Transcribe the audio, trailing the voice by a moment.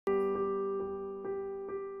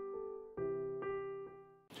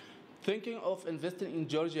Thinking of investing in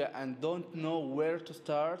Georgia and don't know where to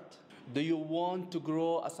start? Do you want to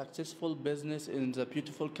grow a successful business in the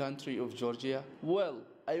beautiful country of Georgia? Well,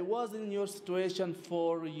 I was in your situation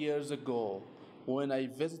 4 years ago when I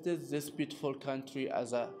visited this beautiful country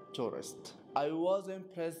as a tourist. I was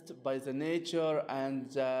impressed by the nature and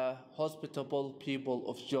the hospitable people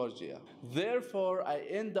of Georgia. Therefore, I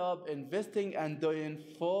end up investing and doing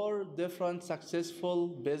 4 different successful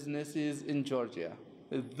businesses in Georgia.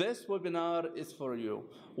 This webinar is for you.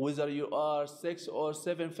 Whether you are 6 or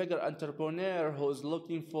 7 figure entrepreneur who is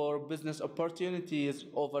looking for business opportunities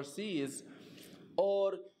overseas,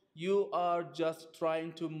 or you are just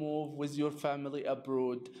trying to move with your family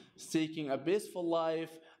abroad, seeking a peaceful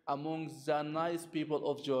life among the nice people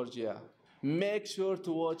of Georgia. Make sure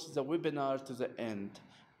to watch the webinar to the end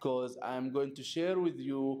because I'm going to share with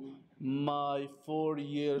you my 4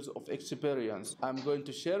 years of experience. I'm going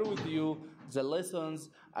to share with you the lessons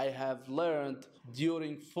I have learned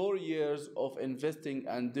during 4 years of investing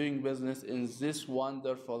and doing business in this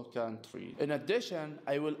wonderful country. In addition,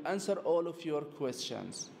 I will answer all of your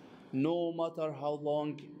questions, no matter how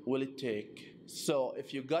long will it take. So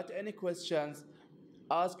if you got any questions,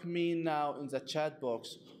 ask me now in the chat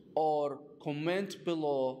box or comment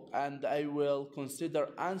below and I will consider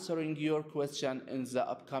answering your question in the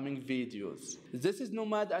upcoming videos. This is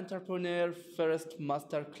Nomad Entrepreneur First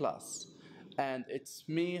Masterclass and it's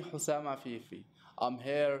me, Hussam Afifi. I'm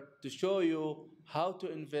here to show you how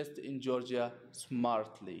to invest in Georgia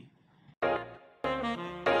smartly.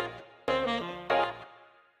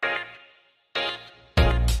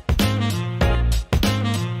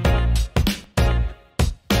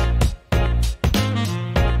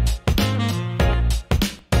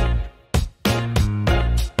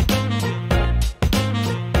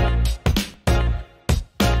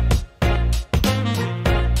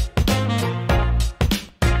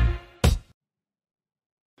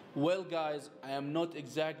 Well guys, I am not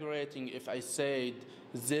exaggerating if I said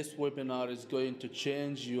this webinar is going to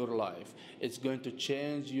change your life. It's going to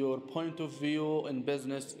change your point of view in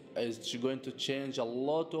business. It's going to change a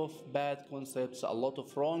lot of bad concepts, a lot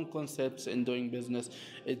of wrong concepts in doing business.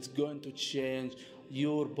 It's going to change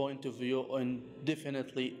your point of view on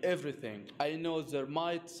definitely everything. I know there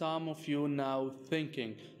might some of you now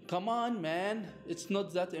thinking, come on man, it's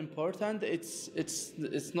not that important, it's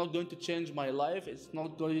not going to change my life, it's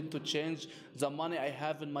not going to change the money I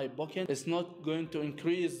have in my pocket, it's not going to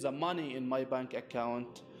increase the money in my bank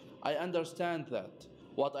account. I understand that.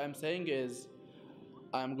 What I'm saying is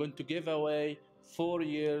I'm going to give away 4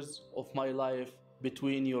 years of my life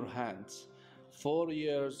between your hands. 4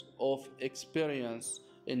 years of experience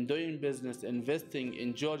in doing business, investing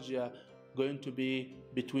in Georgia, going to be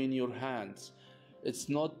between your hands. It's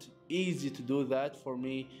not easy to do that for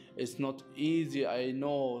me. It's not easy, I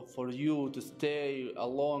know, for you to stay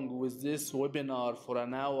along with this webinar for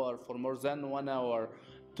an hour, for more than 1 hour,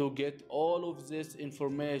 to get all of this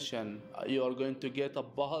information. You are going to get a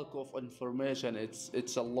bulk of information.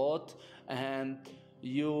 It's a lot and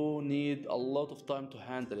you need a lot of time to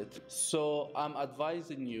handle it. So I'm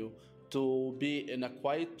advising you to be in a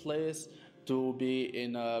quiet place, to be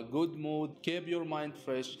in a good mood, keep your mind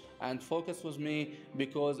fresh and focus with me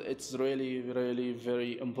because it's really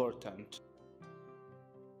very important.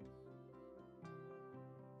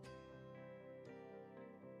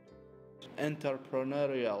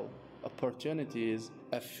 Entrepreneurial opportunities,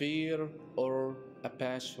 a fear or a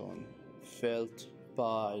passion felt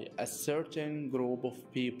by a certain group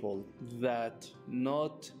of people that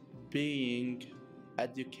not being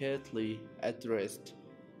adequately addressed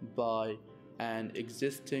by an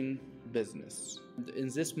existing business. In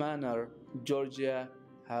this manner, Georgia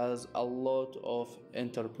has a lot of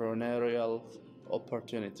entrepreneurial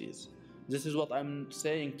opportunities. This is what I'm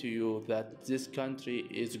saying to you, that this country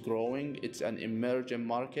is growing. It's an emerging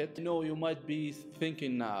market. I know you might be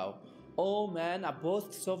thinking now, oh man, a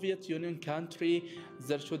post-Soviet Union country,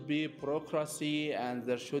 there should be bureaucracy and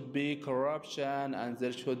there should be corruption and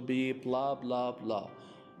there should be blah blah blah.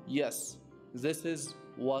 Yes, this is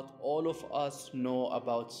what all of us know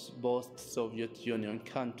about post-Soviet Union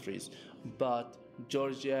countries, but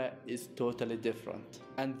Georgia is totally different.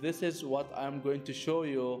 And this is what I'm going to show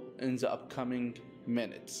you in the upcoming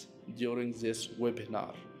minutes during this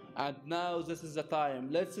webinar. And now this is the time.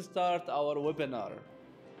 Let's start our webinar.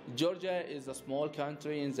 Georgia is a small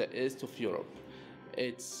country in the east of Europe.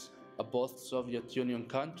 It's a post-Soviet Union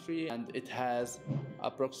country and it has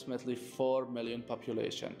approximately 4 million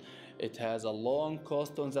population. It has a long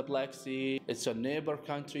coast on the Black Sea. It's a neighbor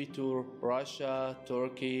country to Russia,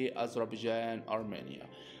 Turkey, Azerbaijan, Armenia.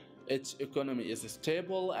 Its economy is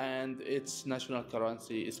stable and its national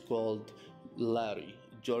currency is called lari,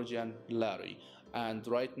 Georgian lari. And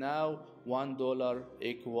right now, $1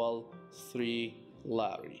 equal 3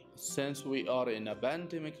 lari. Since we are in a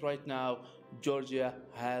pandemic right now, Georgia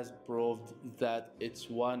has proved that it's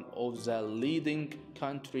one of the leading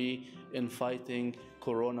country in fighting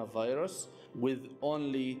coronavirus, with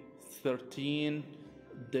only 13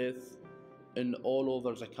 deaths in all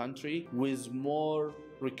over the country, with more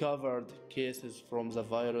recovered cases from the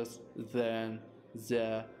virus than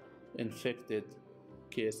the infected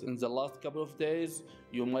case. In the last couple of days,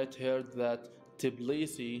 you might heard that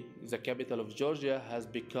Tbilisi, the capital of Georgia, has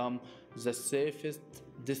become the safest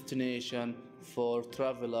destination for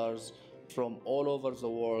travelers from all over the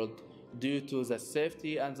world due to the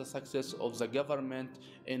safety and the success of the government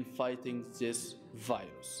in fighting this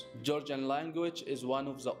virus. Georgian language is one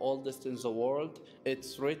of the oldest in the world.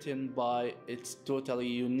 It's written by its totally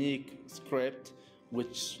unique script,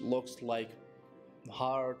 which looks like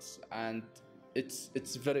hearts, and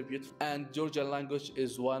it's very beautiful. And Georgian language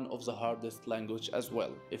is one of the hardest language as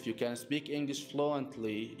well. If you can speak English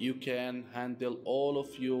fluently, you can handle all of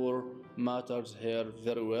your matters here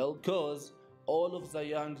very well, because all of the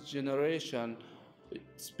young generation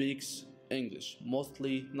speaks English.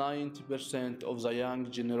 Mostly 90% of the young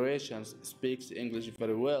generations speaks English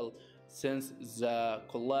very well. Since the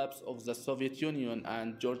collapse of the Soviet Union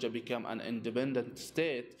and Georgia became an independent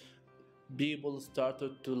state, people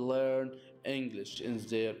started to learn English in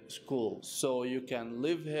their school. So you can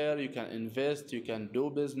live here, you can invest, you can do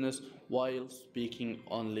business while speaking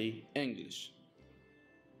only English.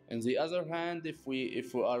 On the other hand, if we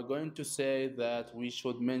are going to say that, we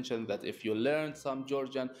should mention that if you learn some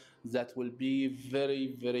Georgian, that will be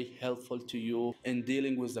very helpful to you in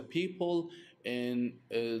dealing with the people, in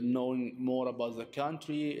knowing more about the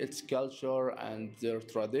country, its culture and their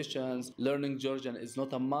traditions. Learning Georgian is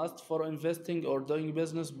not a must for investing or doing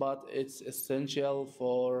business, but it's essential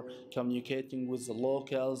for communicating with the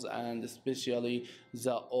locals and especially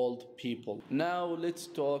the old people. Now let's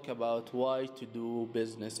talk about why to do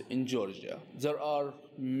business in Georgia. There are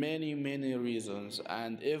many reasons,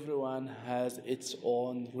 and everyone has its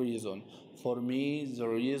own reason. For me, the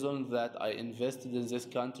reason that I invested in this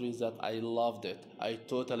country is that I loved it. I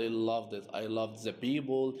totally loved it. I loved the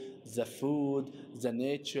people, the food, the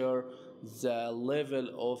nature, the level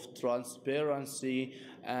of transparency,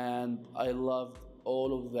 and I loved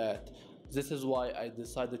all of that. This is why I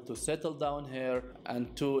decided to settle down here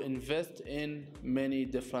and to invest in many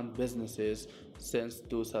different businesses since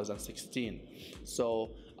 2016.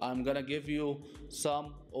 So I'm gonna give you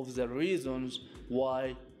some of the reasons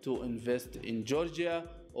why to invest in Georgia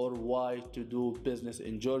or why to do business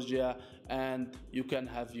in Georgia, and you can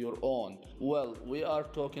have your own. Well, we are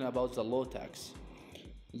talking about the low tax.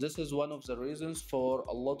 This is one of the reasons for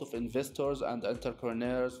a lot of investors and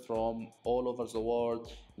entrepreneurs from all over the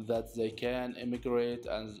world that they can immigrate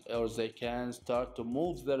or they can start to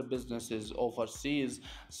move their businesses overseas,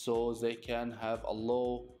 so they can have a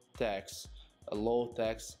low tax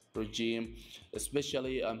regime.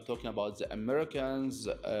 Especially I'm talking about the Americans,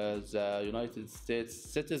 the United States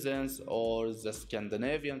citizens, or the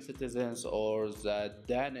Scandinavian citizens, or the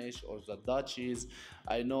Danish or the Dutchies.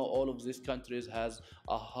 I know all of these countries has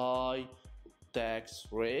a high tax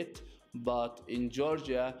rate, but in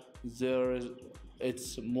Georgia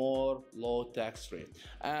it's more low tax rate.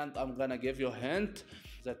 And I'm gonna give you a hint: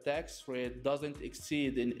 the tax rate doesn't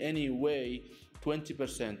exceed in any way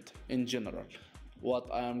 20% in general. What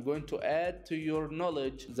I am going to add to your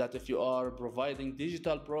knowledge that if you are providing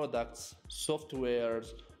digital products, softwares,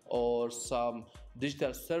 or some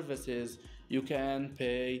digital services, you can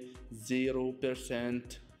pay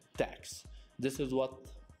 0% tax. This is what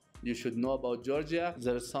you should know about Georgia.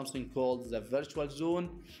 There is something called the virtual zone,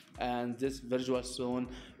 and this virtual zone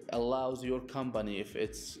allows your company, if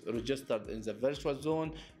it's registered in the virtual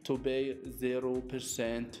zone, to pay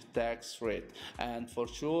 0% tax rate. And for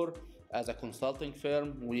sure, as a consulting firm,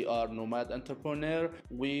 we are Nomad Entrepreneur.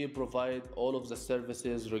 We provide all of the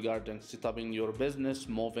services regarding setting your business,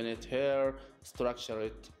 moving it here, structure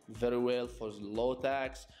it very well for low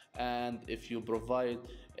tax. And if you provide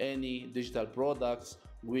any digital products,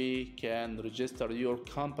 we can register your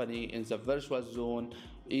company in the virtual zone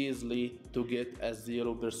easily to get a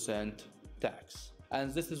 0% tax.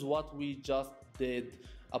 And this is what we just did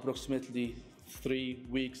approximately 3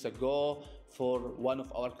 weeks ago. For one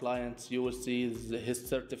of our clients, you will see his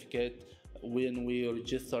certificate when we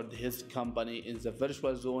registered his company in the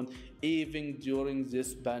virtual zone. Even during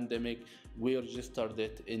this pandemic, we registered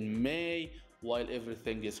it in May while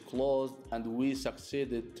everything is closed, and we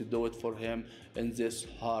succeeded to do it for him in this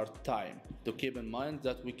hard time. To keep in mind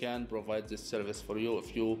that we can provide this service for you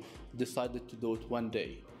if you decided to do it one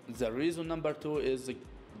day. The reason number two is the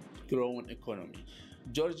growing economy.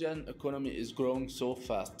 Georgian economy is growing so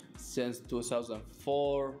fast since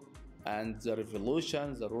 2004 and the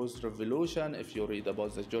revolution, the Rose Revolution. If you read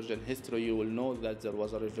about the Georgian history, you will know that there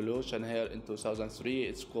was a revolution here in 2003.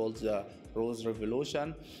 It's called the Rose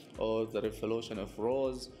Revolution, or the Revolution of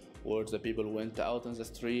Rose, where the people went out on the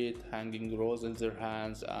street hanging rose in their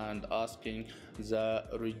hands and asking the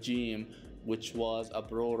regime, which was a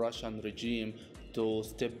pro-Russian regime, to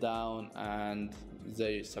step down, and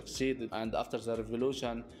they succeeded. And after the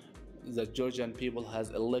revolution, the Georgian people has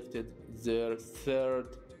elected their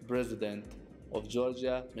third president of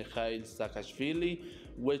Georgia, Mikhail Saakashvili,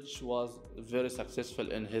 which was very successful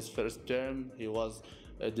in his first term. He was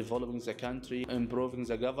developing the country, improving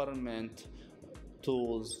the government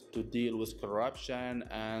tools to deal with corruption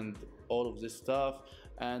and all of this stuff.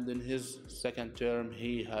 And in his second term,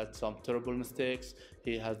 he had some terrible mistakes.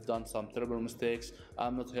 He has done some terrible mistakes.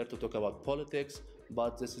 I'm not here to talk about politics,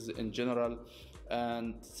 but this is in general.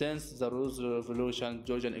 And since the Rose Revolution,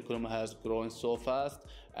 Georgian economy has grown so fast,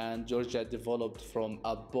 and Georgia developed from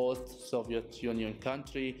a post-Soviet Union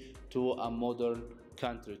country to a modern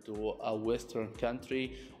country, to a Western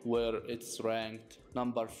country, where it's ranked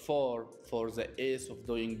number 4 for the ease of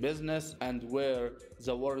doing business, and where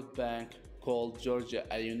the World Bank called Georgia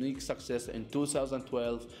a unique success in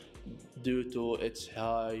 2012 due to its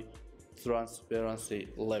high transparency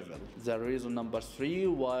level. The reason number 3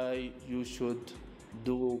 why you should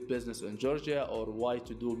do business in Georgia, or why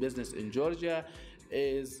to do business in Georgia,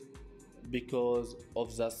 is because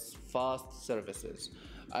of the fast services.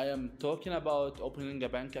 I am talking about opening a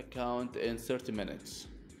bank account in 30 minutes.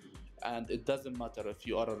 And it doesn't matter if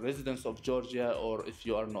you are a resident of Georgia or if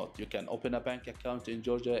you are not. You can open a bank account in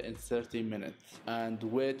Georgia in 30 minutes. And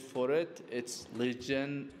wait for it, it's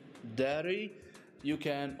legendary. You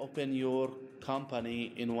can open your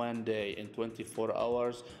company in one day, in 24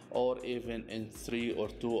 hours, or even in 3 or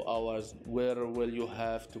 2 hours. Where will you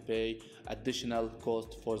have to pay additional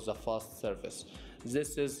cost for the fast service?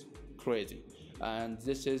 This is crazy, and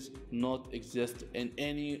this is not exist in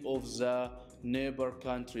any of the neighbor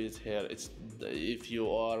countries here. It's if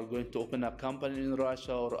you are going to open a company in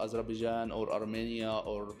Russia or Azerbaijan or Armenia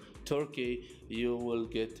or Turkey, you will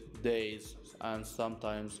get days and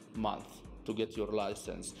sometimes months to get your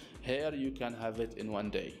license. Here you can have it in one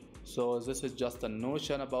day. So this is just a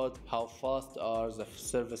notion about how fast are the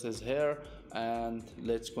services here, and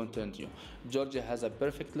let's continue. Georgia has a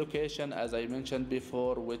perfect location, as I mentioned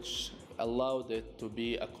before, which allowed it to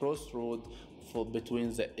be a crossroad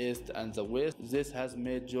between the east and the west. This has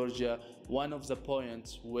made Georgia one of the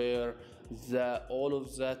points where all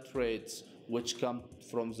of the trades which come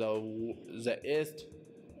from the east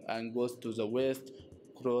and goes to the west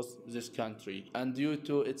cross this country. And due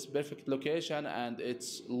to its perfect location and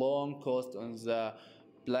its long coast on the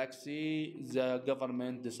Black Sea, the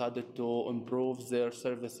government decided to improve their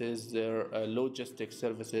services, their logistic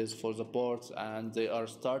services for the ports, and they are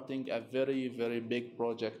starting a very, very big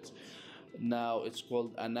project. Now it's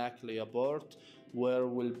called Anaklia Port, where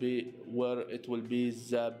it will be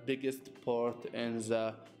the biggest port in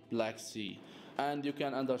the Black Sea. And you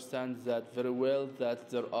can understand that very well, that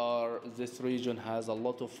this region has a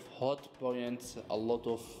lot of hot points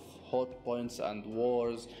and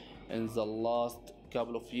wars in the last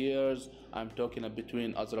couple of years. I'm talking a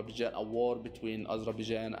war between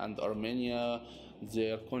Azerbaijan and Armenia,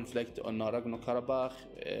 their conflict on Nagorno-Karabakh.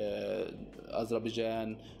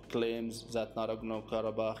 Azerbaijan claims that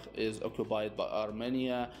Nagorno-Karabakh is occupied by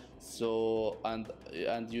Armenia. So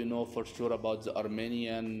and you know for sure about the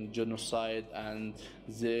Armenian genocide and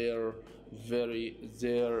their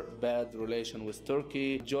bad relation with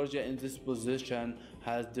Turkey. Georgia in this position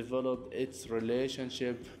has developed its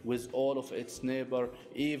relationship with all of its neighbors,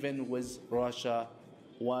 even with Russia,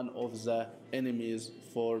 one of the enemies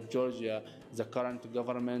for Georgia. The current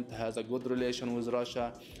government has a good relation with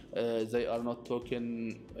Russia. They are not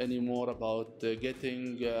talking anymore about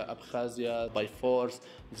getting Abkhazia by force.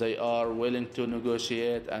 They are willing to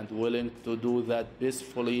negotiate and willing to do that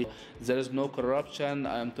peacefully. There is no corruption.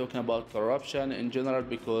 I am talking about corruption in general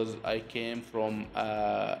because I came from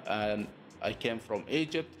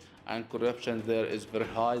Egypt, and corruption there is very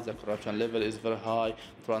high. The corruption level is very high.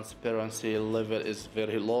 Transparency level is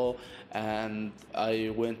very low. And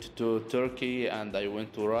I went to Turkey, and I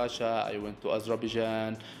went to Russia, I went to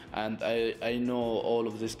Azerbaijan, and I know all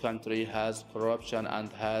of this country has corruption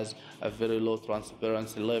and has a very low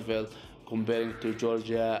transparency level comparing to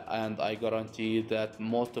Georgia, and I guarantee that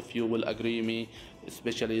most of you will agree me,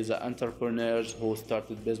 especially the entrepreneurs who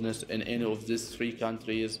started business in any of these three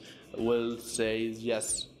countries will say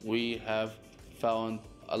yes, we have found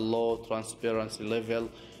a low transparency level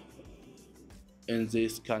in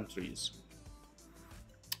these countries.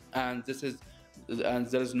 And this is, and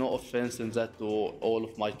there is no offense in that to all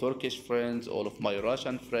of my Turkish friends, all of my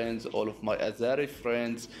Russian friends, all of my Azeri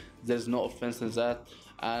friends. There's no offense in that.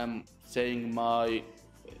 I'm saying my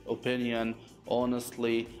opinion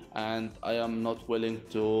honestly, and I am not willing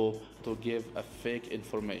to give a fake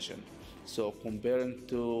information. So comparing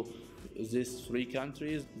to these three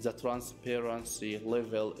countries, the transparency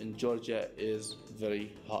level in Georgia is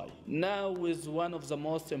very high. Now, with one of the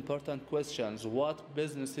most important questions, what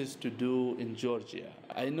businesses to do in Georgia?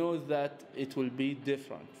 I know that it will be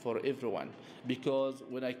different for everyone, because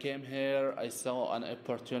when I came here, I saw an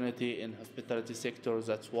opportunity in hospitality sector.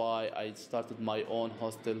 That's why I started my own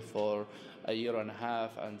hostel for a year and a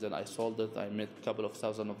half, and then I sold it. I made a couple of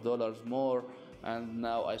 $1,000s more, and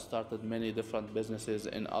now I started many different businesses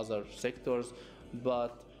in other sectors.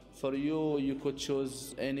 But for you, you could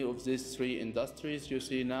choose any of these three industries you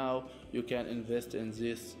see now. You can invest in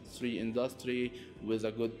these three industry with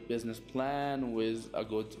a good business plan, with a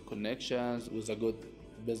good connections, with a good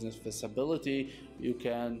business visibility. You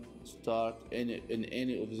can start in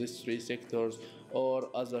any of these three sectors, or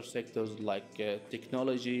other sectors like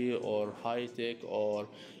technology or high tech or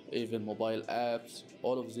even mobile apps.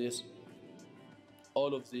 All of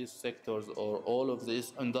these sectors or all of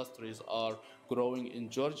these industries are growing in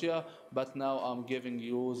Georgia, but now I'm giving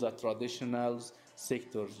you the traditional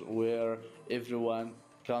sectors where everyone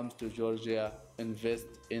comes to Georgia, invest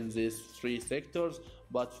in these three sectors.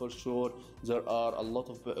 But for sure, there are a lot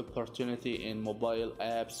of opportunity in mobile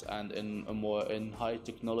apps and in high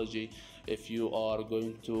technology. If you are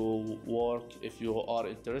going to work, if you are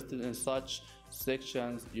interested in such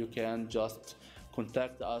sections, you can just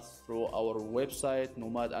contact us through our website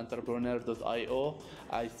nomadentrepreneur.io.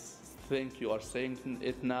 I think you are saying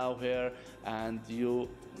it now here, and you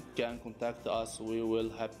can contact us. We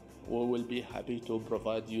will be happy to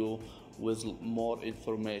provide you with more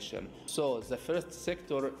information. So the first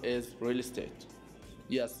sector is real estate.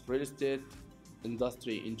 Yes, real estate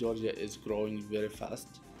industry in Georgia is growing very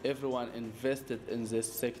fast. Everyone invested in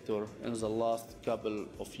this sector in the last couple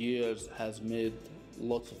of years has made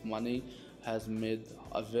lots of money, has made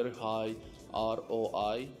a very high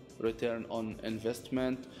ROI, return on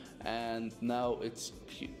investment, and now it's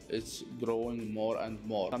growing more and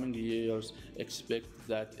more. Coming years, expect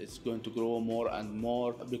that it's going to grow more and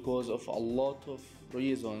more because of a lot of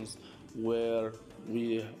reasons where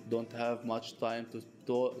we don't have much time to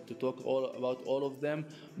talk all about all of them,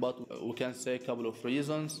 but we can say a couple of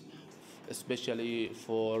reasons. Especially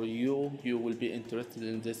for you, you will be interested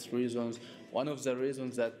in these reasons. One of the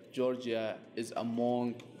reasons that Georgia is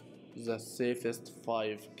among the safest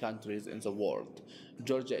 5 countries in the world.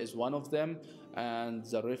 Georgia is one of them, and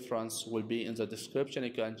the reference will be in the description.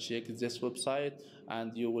 You can check this website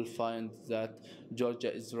and you will find that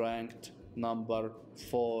Georgia is ranked number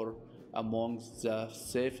 4 among the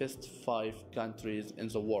safest 5 countries in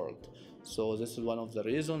the world. So this is one of the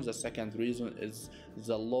reasons. The second reason is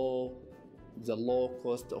the low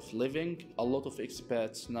cost of living. A lot of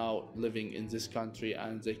expats now living in this country,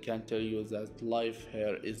 and they can tell you that life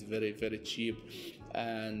here is very, very cheap,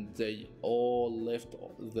 and they all left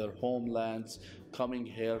their homelands coming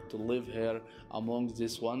here to live here among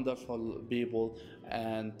these wonderful people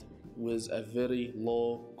and with a very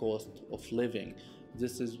low cost of living.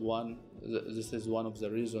 This is one of the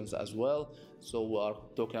reasons as well. So we are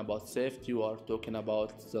talking about safety, we are talking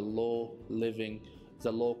about the low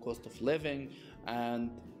cost of living,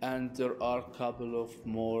 and there are a couple of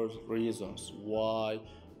more reasons why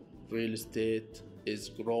real estate is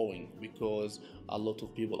growing, because a lot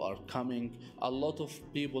of people are coming, a lot of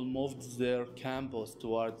people moved their campus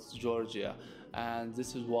towards Georgia, and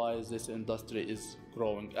this is why this industry is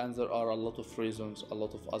growing. And there are a lot of reasons, a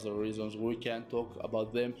lot of other reasons. We can talk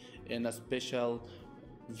about them in a special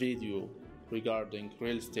video regarding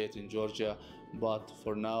real estate in Georgia, but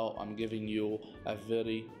for now I'm giving you a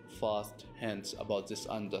very fast hints about this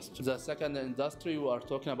industry. The second industry we are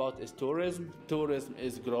talking about is tourism. Tourism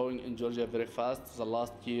is growing in Georgia very fast. The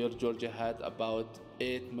last year Georgia had about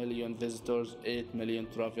 8 million visitors, 8 million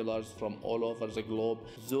travelers from all over the globe.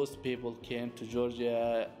 Those people came to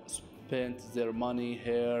Georgia, spent their money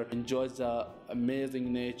here, enjoyed the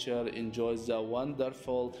amazing nature, enjoyed the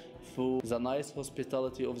wonderful food, the nice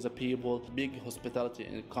hospitality of the people. Big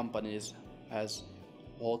hospitality companies has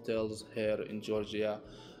hotels here in Georgia.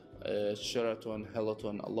 Sheraton,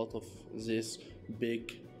 Hilton, a lot of these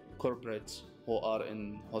big corporates who are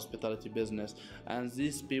in hospitality business, and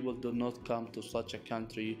these people do not come to such a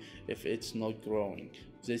country if it's not growing.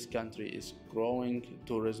 This country is growing,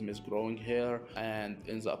 tourism is growing here, and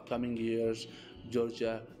in the upcoming years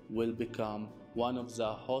Georgia will become one of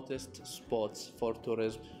the hottest spots for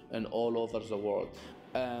tourism in all over the world.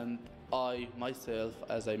 And I myself,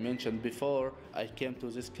 as I mentioned before, I came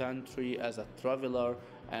to this country as a traveler,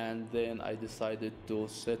 and then I decided to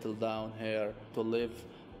settle down here to live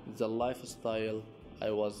the lifestyle I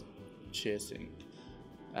was chasing.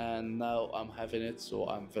 And now I'm having it, so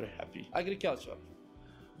I'm very happy. Agriculture.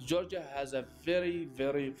 Georgia has a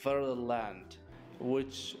very fertile land,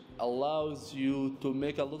 which allows you to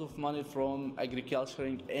make a lot of money from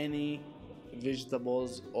agriculturing any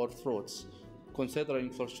vegetables or fruits. Considering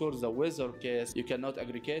for sure the weather case, you cannot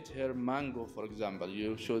aggregate here mango, for example.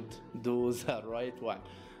 You should do the right one.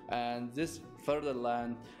 And this fertile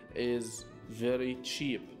land is very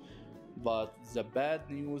cheap. But the bad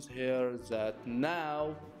news here is that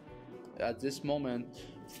now, at this moment,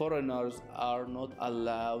 foreigners are not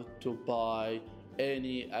allowed to buy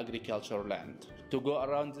any agricultural land. To go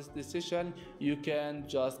around this decision, you can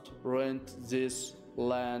just rent this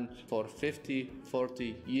land for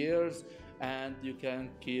 50-40 years and you can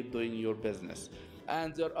keep doing your business.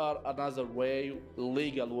 And there are another way,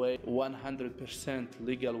 legal way, 100%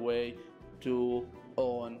 legal way to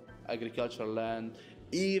own agricultural land,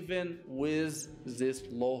 even with this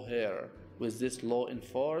law here, with this law in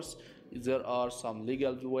force. There are some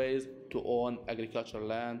legal ways to own agricultural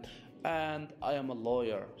land, and I am a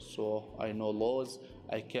lawyer, so I know laws.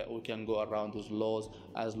 We can go around those laws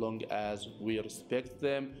as long as we respect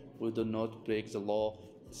them. We do not break the law.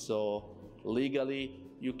 So legally,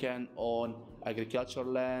 you can own agricultural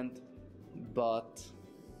land, but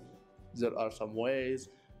there are some ways.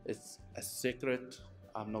 It's a secret.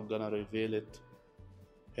 I'm not gonna reveal it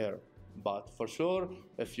here. But for sure,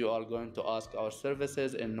 if you are going to ask our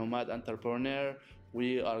services in Nomad Entrepreneur,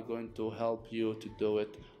 we are going to help you to do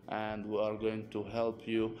it, and we are going to help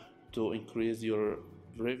you to increase your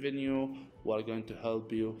revenue. We are going to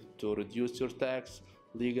help you to reduce your tax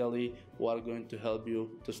legally. We are going to help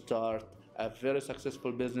you to start a very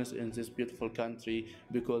successful business in this beautiful country,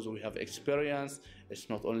 because we have experience. It's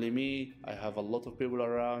not only me, I have a lot of people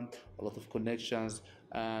around, a lot of connections,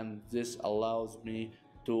 and this allows me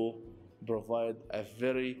to provide a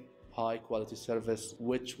very high quality service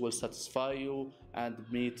which will satisfy you and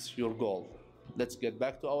meet your goal. Let's get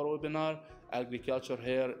back to our webinar. Agriculture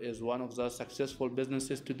here is one of the successful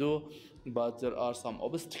businesses to do, but there are some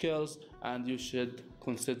obstacles and you should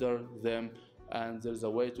consider them, and there's a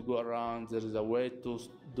way to go around, there is a way to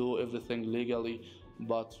do everything legally,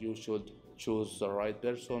 but you should choose the right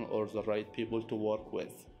person or the right people to work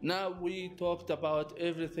with. Now we talked about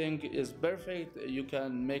everything is perfect, you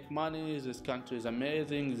can make money, this country is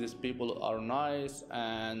amazing, these people are nice,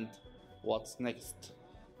 and what's next?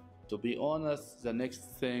 To be honest, the next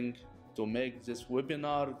thing to make this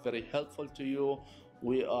webinar very helpful to you,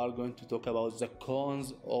 we are going to talk about the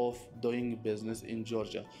cons of doing business in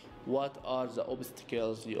Georgia. What are the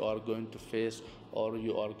obstacles you are going to face or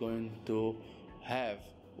you are going to have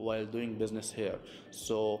while doing business here?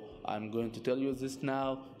 So I'm going to tell you this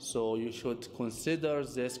now, so you should consider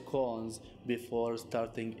these cons before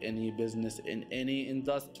starting any business in any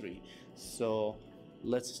industry. So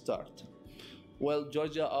let's start. Well,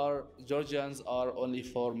 Georgians are only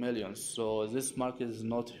 4 million, so this market is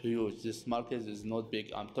not huge. This market is not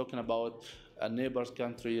big. I'm talking about a neighbor's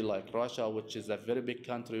country like Russia, which is a very big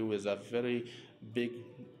country with a very big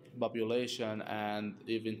population, and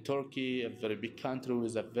even Turkey, a very big country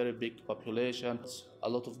with a very big population. A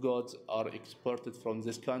lot of goods are exported from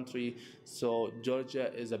this country, so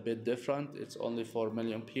Georgia is a bit different. It's only 4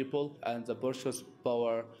 million people, and the purchase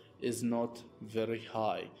power is not very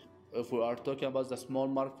high. If we are talking about the small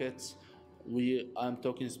markets, I'm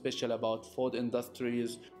talking especially about food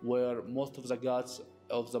industries, where most of the goods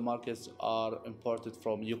of the markets are imported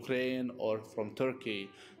from Ukraine or from Turkey.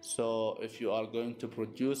 So if you are going to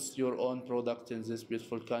produce your own product in this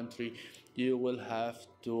beautiful country, you will have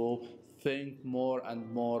to think more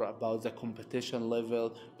and more about the competition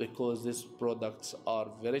level, because these products are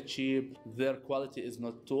very cheap. Their quality is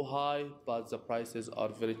not too high, but the prices are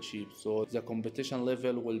very cheap. So the competition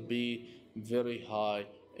level will be very high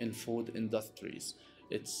in food industries.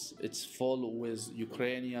 It's full with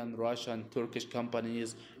Ukrainian, Russian, Turkish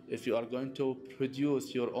companies. If you are going to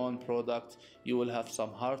produce your own product, you will have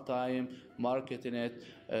some hard time marketing it,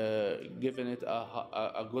 giving it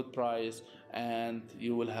a good price, and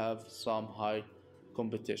you will have some high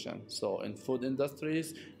competition. So in food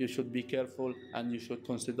industries, you should be careful and you should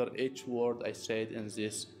consider each word I said in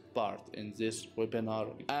this part, in this webinar.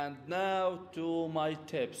 And now to my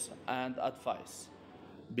tips and advice.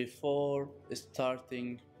 Before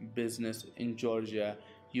starting business in Georgia,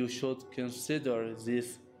 you should consider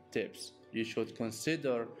these tips. You should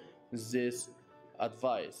consider this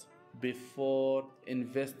advice before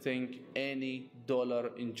investing any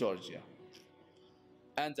dollar in Georgia.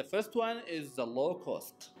 And the first one is the low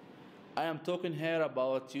cost. I am talking here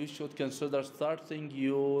about you should consider starting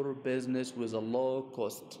your business with a low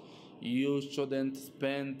cost. You shouldn't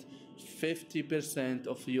spend 50%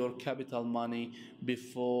 of your capital money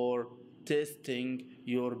before testing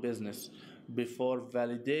your business, before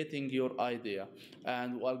validating your idea.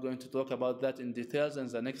 And we are going to talk about that in details in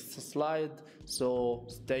the next slide. So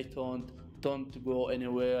stay tuned. Don't go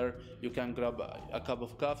anywhere. You can grab a cup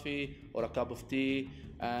of coffee or a cup of tea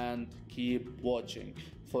and keep watching.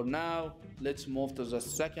 For now, let's move to the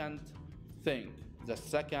second thing. The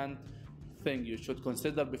second thing you should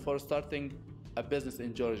consider before starting a business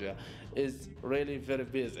in Georgia is really very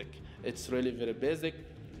basic. It's really very basic.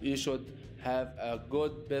 You should have a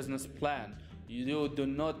good business plan. You do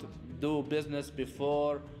not do business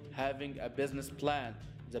before having a business plan.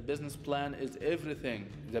 The business plan is everything.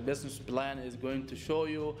 The business plan is going to show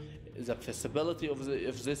you the feasibility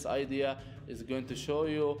of this idea, is going to show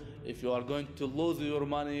you if you are going to lose your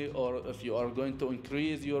money or if you are going to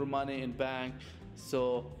increase your money in bank.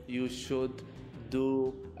 So you should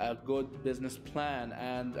do a good business plan,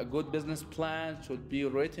 and a good business plan should be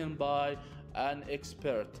written by an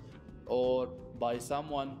expert or by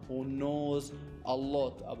someone who knows a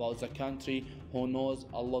lot about the country, who knows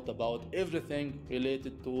a lot about everything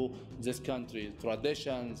related to this country,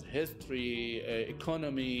 traditions, history,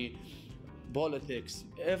 economy, politics,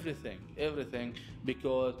 everything,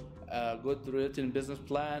 because a good written business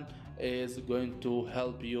plan is going to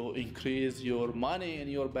help you increase your money in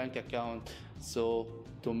your bank account, so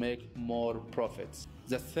to make more profits.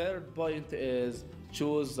 The third point is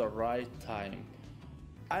choose the right time.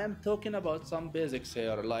 I am talking about some basics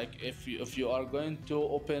here, like if you are going to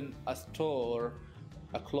open a store,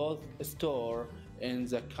 a cloth store in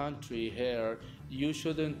the country here, you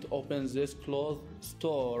shouldn't open this cloth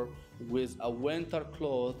store with a winter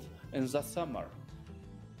cloth in the summer.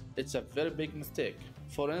 It's a very big mistake.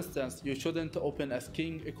 For instance, you shouldn't open a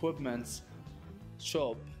skiing equipment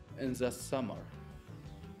shop in the summer.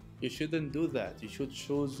 You shouldn't do that. You should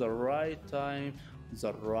choose the right time,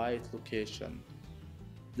 the right location.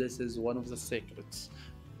 This is one of the secrets.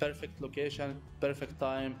 Perfect location, perfect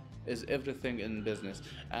time is everything in business.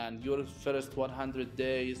 And your first 100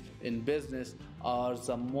 days in business are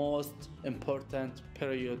the most important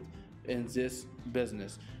period in this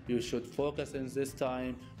business. You should focus in this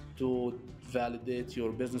time to validate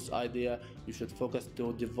your business idea. You should focus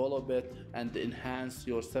to develop it and enhance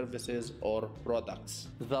your services or products.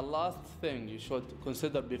 The last thing you should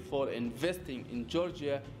consider before investing in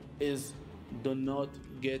Georgia is do not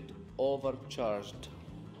get overcharged.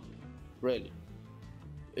 Really,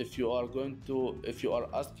 if you are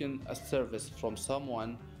asking a service from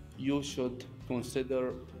someone, you should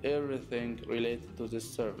consider everything related to this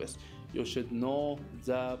service. You should know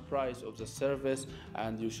the price of the service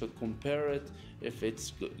and you should compare it. If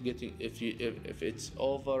it's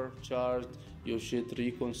overcharged, you should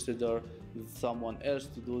reconsider someone else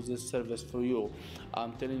to do this service for you.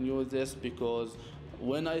 I'm telling you this because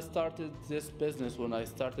when I started this business, when I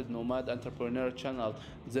started Nomad Entrepreneur channel,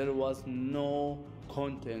 there was no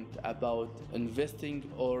content about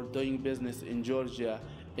investing or doing business in Georgia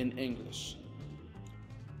in English.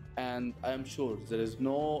 And I'm sure there is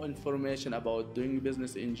no information about doing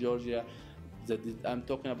business in Georgia. I'm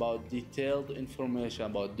talking about detailed information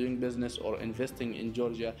about doing business or investing in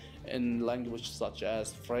Georgia in language such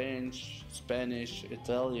as French, Spanish,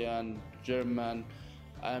 Italian, German.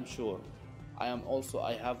 I'm sure. I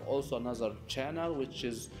have also another channel which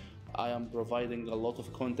is I am providing a lot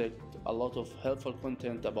of content, a lot of helpful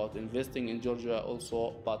content about investing in Georgia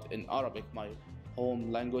also, but in Arabic, my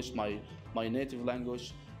home language, my native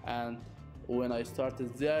language. And when I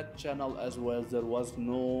started that channel as well, there was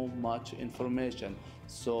no much information.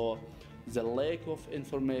 So the lack of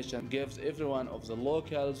information gives everyone of the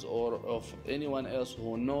locals or of anyone else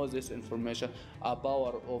who knows this information a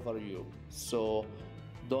power over you. So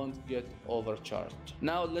don't get overcharged.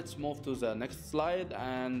 Now let's move to the next slide,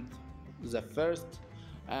 and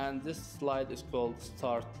this slide is called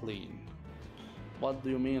Start Lean. What do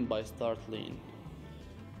you mean by Start Lean?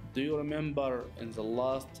 Do you remember in the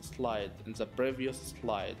last slide, in the previous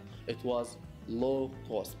slide, it was low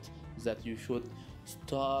cost, that you should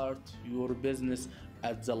Start your business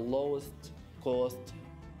at the lowest cost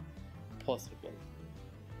possible.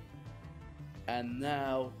 And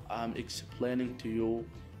now I'm explaining to you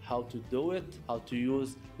how to do it, how to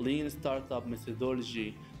use lean startup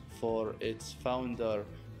methodology for its founder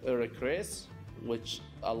Eric Ries, which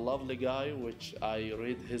a lovely guy, which I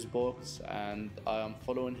read his books and I am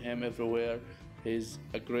following him everywhere. He's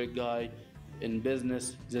a great guy in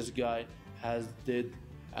business. This guy has did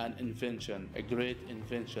an invention, a great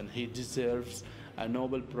invention. He deserves a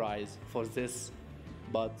Nobel Prize for this,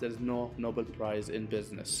 but there's no Nobel Prize in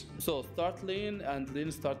business. So start lean and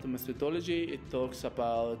lean startup methodology, it talks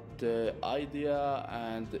about idea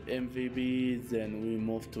and MVP, then we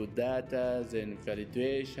move to data, then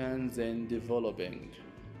validation, then developing.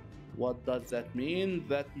 What does that mean?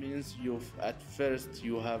 That means at first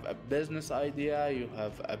you have a business idea,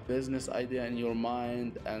 in your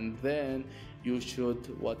mind, and then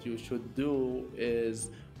what you should do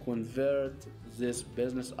is convert this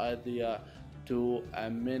business idea to a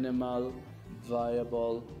minimal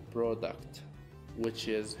viable product, which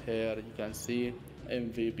is here you can see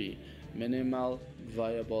MVP, minimal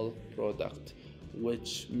viable product,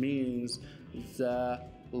 which means the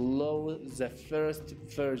first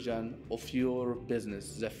version of your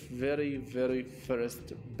business, the very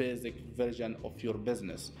first basic version of your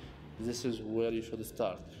business. This is where you should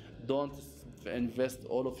start. Don't invest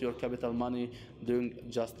all of your capital money doing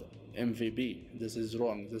just MVP. This is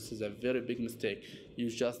wrong. This is a very big mistake. You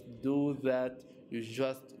just do that. You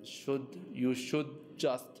should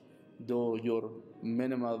just do your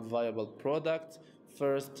minimal viable product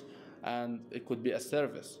first, and it could be a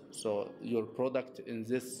service. So your product in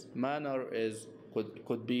this manner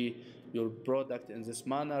could be your product in this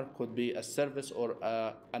manner could be a service or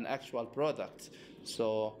an actual product.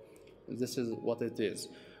 So this is what it is.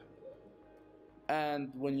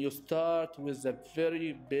 And when you start with a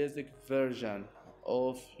very basic version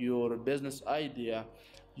of your business idea,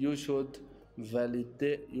 you should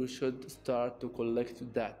start to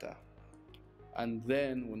collect data. And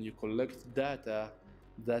then when you collect data,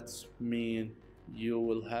 that's mean you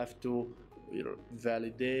will have to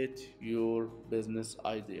validate your business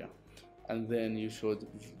idea, and then you should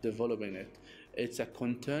developing it. It's a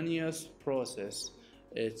continuous process.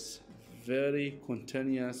 It's very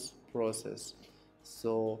continuous process.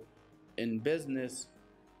 So in business,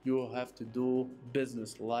 you have to do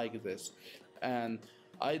business like this, and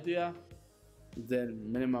idea, then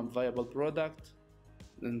minimum viable product,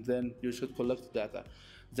 and then you should collect data.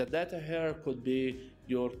 The data here could be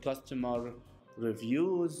your customer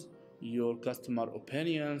reviews, your customer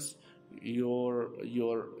opinions,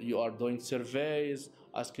 you are doing surveys,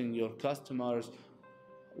 asking your customers,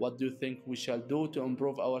 what do you think we shall do to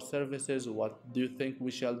improve our services? What do you think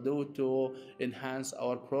we shall do to enhance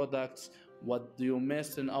our products? What do you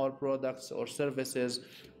miss in our products or services?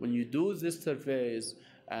 When you do these surveys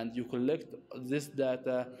and you collect this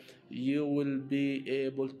data, you will be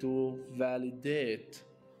able to validate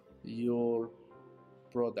your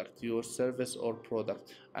product, your service or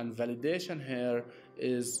product. And validation here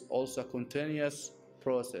is also a continuous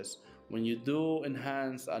process. When you do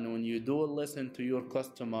enhance and when you do listen to your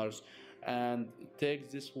customers, and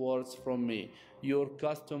take these words from me, your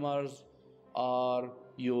customers are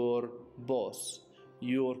your boss.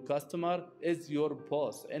 Your customer is your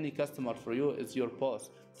boss. Any customer for you is your boss.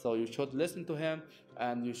 So you should listen to him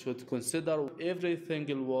and you should consider every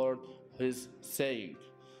single word he's saying.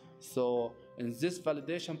 So in this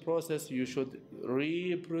validation process, you should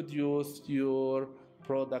reproduce your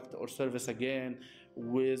product or service again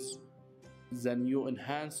with the new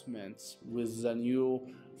enhancements, with the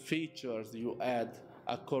new features you add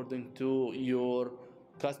according to your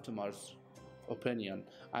customers' opinion.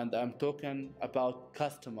 And I'm talking about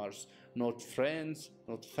customers, not friends,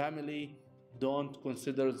 not family. Don't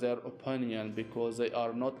consider their opinion, because they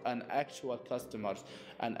are not an actual customer.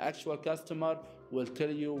 An actual customer will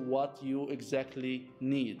tell you what you exactly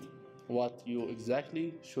need, what you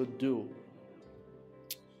exactly should do.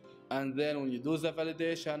 And then when you do the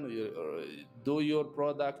validation, you do your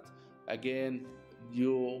product again,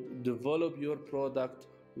 you develop your product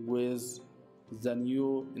with the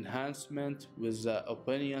new enhancement, with the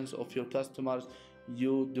opinions of your customers.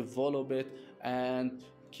 You develop it and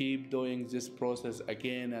keep doing this process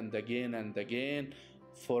again and again and again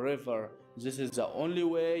forever. This is the only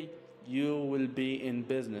way you will be in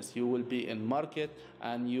business, you will be in market,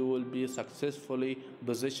 and you will be successfully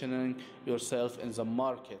positioning yourself in the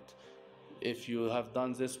market. If you have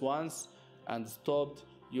done this once and stopped,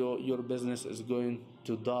 your business is going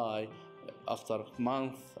to die after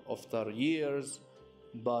months, after years,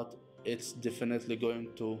 but it's definitely going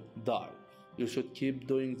to die. You should keep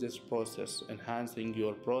doing this process, enhancing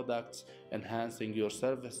your products, enhancing your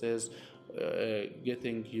services,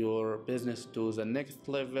 getting your business to the next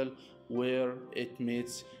level where it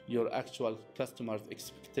meets your actual customers'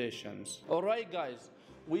 expectations. All right, guys,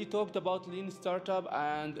 we talked about Lean Startup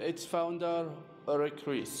and its founder, Eric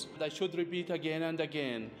Ries. I should repeat again and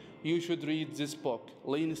again, you should read this book,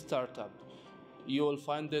 Lean Startup. You will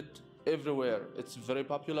find it everywhere. It's very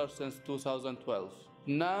popular since 2012.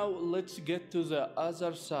 Now let's get to the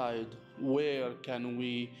other side. Where can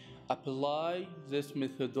we apply this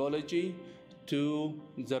methodology to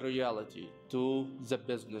the reality, to the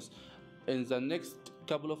business? In the next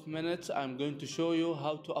couple of minutes, I'm going to show you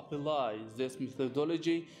how to apply this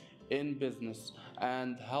methodology in business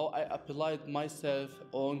and how I applied myself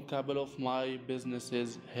on a couple of my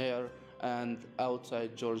businesses here and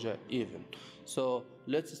outside Georgia even. So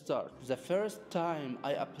let's start. The first time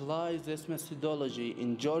I applied this methodology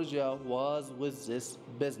in Georgia was with this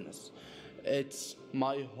business. It's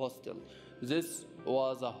My Hostel. This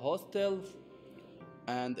was a hostel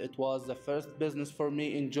and it was the first business for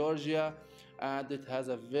me in Georgia, and it has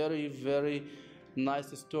a very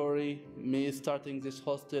nice story. Me starting this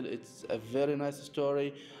hostel, it's a very nice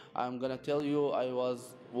story. I'm gonna tell you, I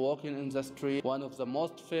was walking in the street, one of the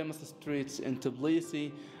most famous streets in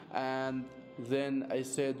Tbilisi, and then I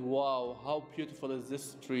said, wow, how beautiful is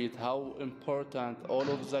this street, how important all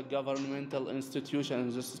of the governmental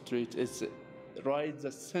institutions in this street. It's right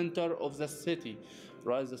the center of the city,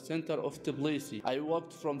 right the center of Tbilisi. I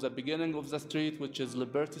walked from the beginning of the street, which is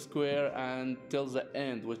Liberty Square, and till the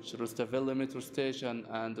end, which Rustaveli metro station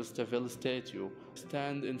and Rustaveli statue.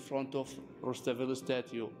 Stand in front of Rustaveli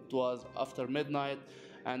statue. It was after midnight,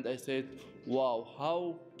 and I said, wow,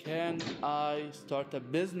 how can I start a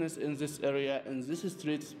business in this area, in this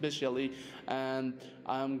street especially, and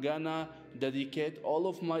I'm gonna dedicate all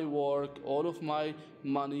of my work, all of my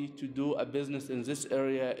money to do a business in this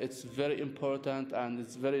area. It's very important and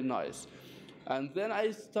it's very nice. And then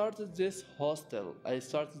I started this hostel. I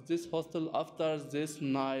started this hostel after this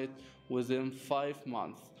night within 5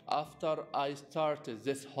 months. After I started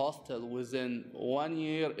this hostel within 1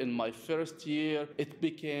 year, in my first year, it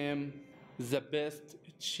became the best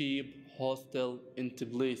cheap hostel in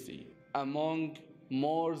Tbilisi. Among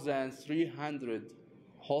more than 300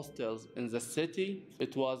 hostels in the city,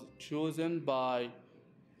 it was chosen by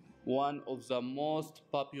one of the most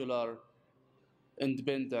popular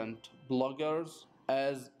independent bloggers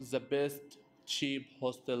as the best cheap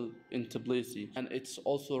hostel in Tbilisi, and it's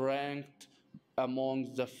also ranked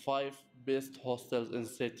among the 5 best hostels in the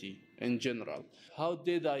city in general. How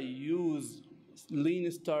did I use lean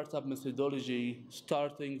startup methodology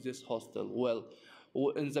starting this hostel? Well,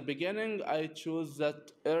 in the beginning, I chose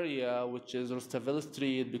that area, which is Rustaveli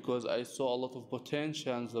Street, because I saw a lot of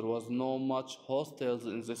potential. There was no much hostels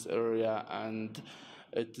in this area, and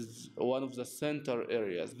it is one of the center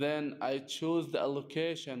areas. Then I chose the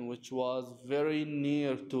location which was very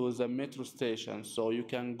near to the metro station, so you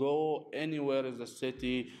can go anywhere in the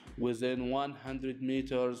city within 100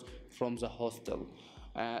 meters from the hostel.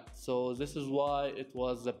 So this is why it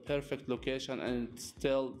was the perfect location, and it's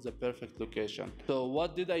still the perfect location. So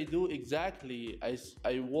what did I do exactly?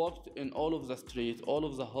 I walked in all of the street, all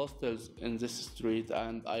of the hostels in this street,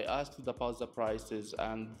 and I asked about the prices,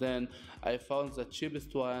 and then I found the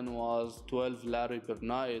cheapest one was 12 lari per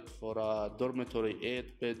night for a dormitory,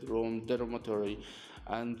 8-bedroom dormitory.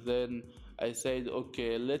 And then I said,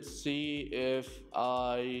 okay, let's see if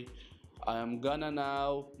I am gonna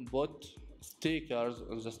now put stickers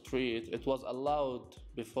on the street. It was allowed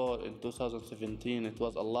before in 2017, it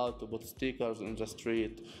was allowed to put stickers in the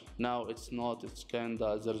street. Now it's not, it's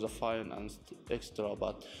kinda, there's a fine and extra,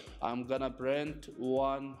 but I'm gonna print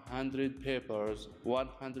 100 papers,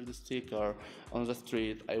 100 sticker on the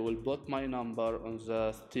street. I will put my number on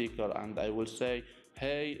the sticker and I will say,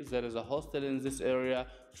 hey, there is a hostel in this area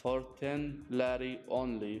for 10 lari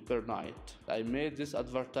only per night. I made this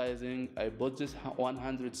advertising, I put this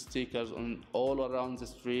 100 stickers on all around the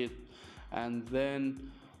street, and then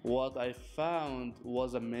what I found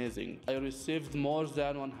was amazing. I received more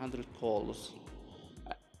than 100 calls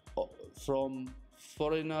from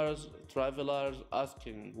foreigners, travelers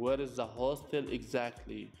asking, where is the hostel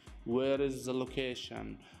exactly? Where is the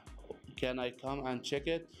location? Can I come and check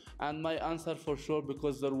it? And my answer for sure,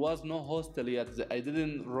 because there was no hostel yet. I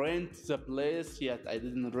didn't rent the place yet. I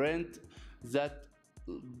didn't rent that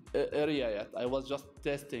area yet. I was just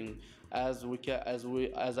testing, as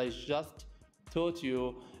I just taught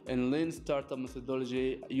you in lean startup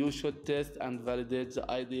methodology. You should test and validate the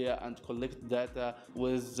idea and collect data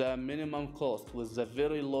with the minimum cost, with the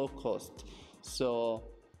very low cost. So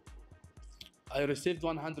I received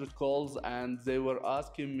 100 calls and they were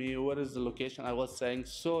asking me where is the location. I was saying,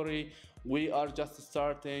 sorry, we are just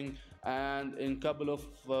starting, and in a couple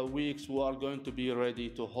of weeks we are going to be ready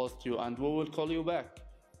to host you and we will call you back.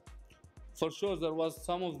 For sure, there was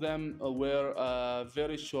some of them were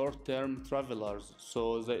very short-term travelers,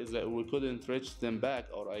 so we couldn't reach them back,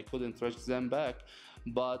 or I couldn't reach them back.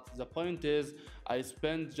 But the point is, I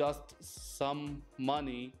spent just some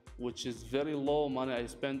money, which is very low money. I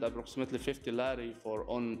spent approximately 50 lari for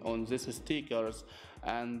on these stickers,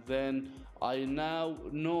 and then I now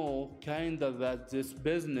know kinda that this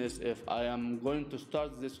business, if I am going to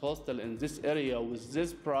start this hostel in this area with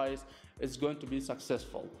this price, is going to be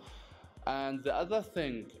successful. And the other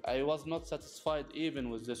thing, I was not satisfied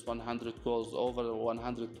even with this 100 calls, over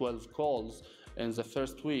 112 calls in the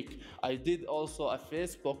first week. I did also a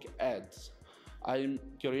Facebook ads. I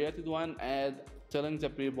created one ad telling the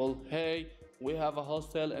people, hey, we have a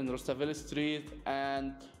hostel in Rustaveli Street,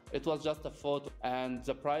 and it was just a photo. And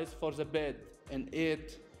the price for the bed in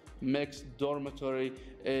it mixed dormitory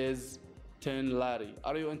is 10 lari.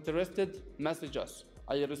 Are you interested? Message us.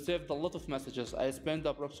 I received a lot of messages. I spent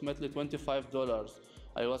approximately $25.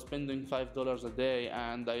 I was spending $5 a day,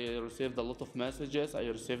 and I received a lot of messages. I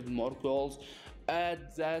received more calls.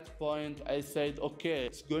 At that point, I said, okay,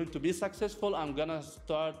 it's going to be successful. I'm gonna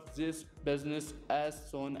start this business as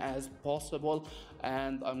soon as possible,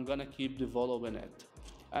 and I'm gonna keep developing it.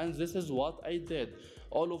 And this is what I did.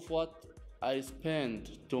 All of what I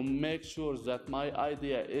spent to make sure that my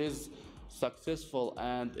idea is successful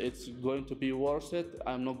and it's going to be worth it.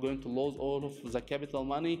 I'm not going to lose all of the capital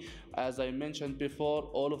money. As I mentioned before,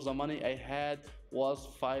 all of the money I had was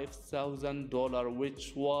 $5,000,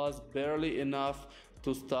 which was barely enough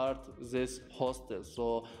to start this hostel.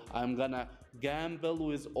 So I'm gonna gamble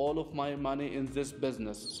with all of my money in this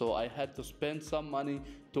business. So I had to spend some money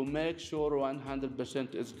to make sure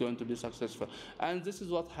 100% is going to be successful. And this is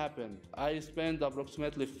what happened. I spent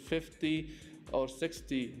approximately 50 or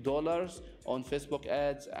 $60 on Facebook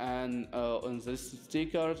ads and on these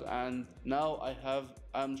stickers, and now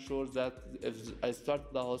I'm sure that if I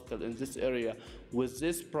start the hostel in this area with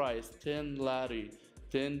this price, 10 lari,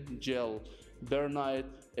 10 gel per night,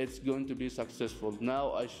 it's going to be successful.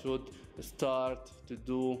 Now I should start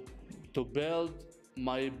to build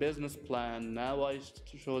my business plan. Now I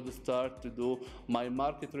should start to do my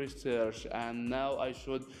market research, and now I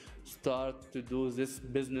should start to do this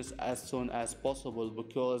business as soon as possible,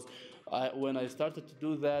 because when I started to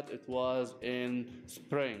do that, it was in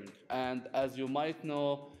spring. And as you might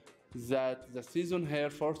know, that the season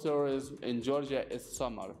here for tourism in Georgia is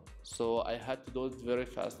summer. So I had to do it very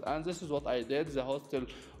fast. And this is what I did. The hostel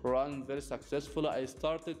ran very successfully.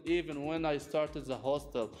 Even when I started the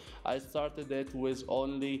hostel, I started it with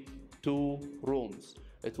only 2 rooms.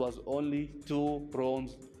 It was only 2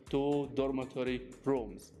 rooms, 2 dormitory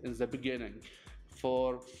rooms in the beginning.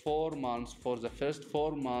 For 4 months, for the first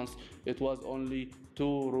 4 months, it was only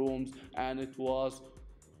 2 rooms, and it was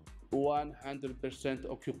 100%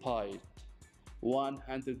 occupied.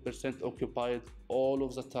 100% occupied all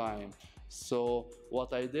of the time. So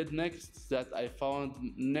what I did next is that I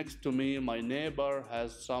found next to me, my neighbor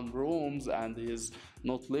has some rooms and he's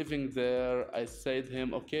not living there. I said to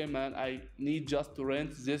him, okay man, I need just to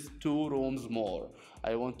rent these 2 rooms more.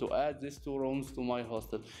 I want to add these 2 rooms to my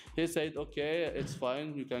hostel. He said, okay, it's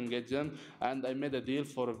fine, you can get them. And I made a deal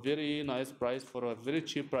for a very nice price, for a very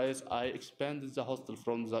cheap price. I expanded the hostel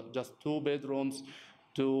from just 2 bedrooms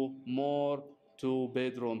to more 2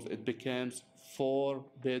 bedrooms. It became 4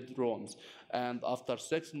 bedrooms. And after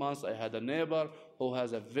 6 months, I had a neighbor who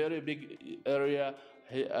has a very big area.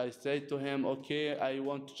 I said to him, okay, I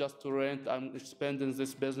want just to rent. I'm expanding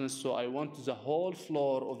this business, so I want the whole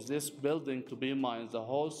floor of this building to be mine, the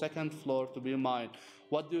whole second floor to be mine.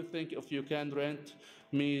 What do you think if you can rent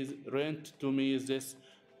to me this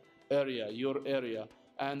area, your area?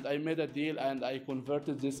 And I made a deal and I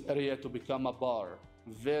converted this area to become a bar.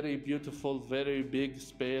 Very beautiful, very big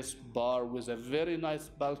space bar with a very nice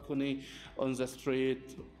balcony on the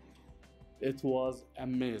street. It was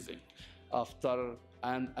amazing.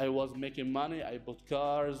 And I was making money. I bought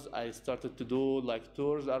cars. I started to do like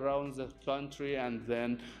tours around the country, and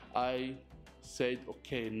then I said,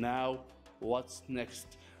 okay, now what's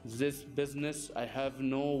next? This business, I have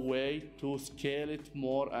no way to scale it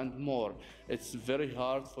more and more. It's very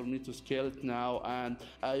hard for me to scale it now, and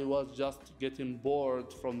I was just getting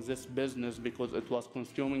bored from this business because it was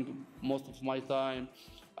consuming most of my time.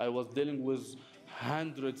 I was dealing with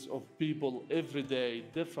hundreds of people every day,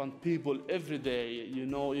 different people every day. You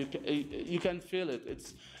know, you can feel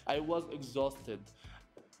it. I was exhausted.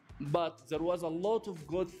 But there was a lot of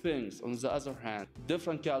good things on the other hand.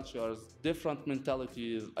 Different cultures, different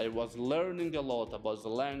mentalities. I was learning a lot about the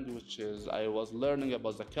languages. I was learning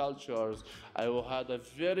about the cultures. I had a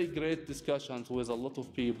very great discussions with a lot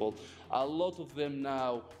of people. A lot of them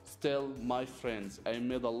now still my friends. I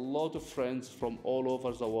made a lot of friends from all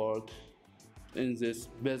over the world in this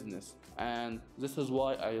business. And this is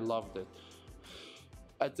why I loved it.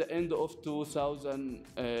 At the end of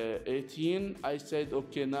 2018, I said,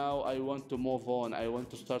 okay, now I want to move on. I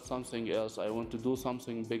want to start something else. I want to do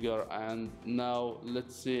something bigger. And now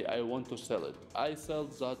let's say I want to sell it. I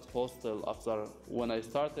sold that hostel after when I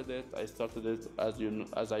started it. I started it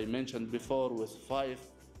as I mentioned before with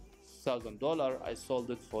 $5,000. I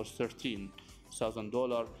sold it for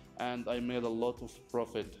 $13,000, and I made a lot of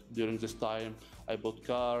profit during this time. I bought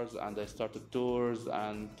cars and I started tours,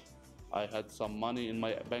 and I had some money in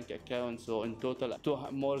my bank account. So in total,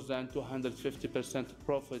 more than 250%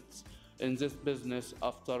 profits in this business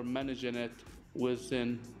after managing it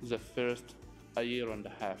within the first a year and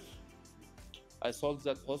a half. I sold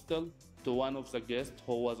that hostel to one of the guests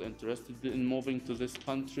who was interested in moving to this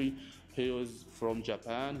country. He was from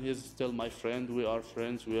Japan. He's still my friend. We are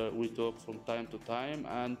friends. We talk from time to time.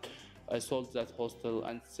 And I sold that hostel,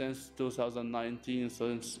 and since 2019,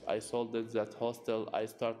 since I sold that hostel, I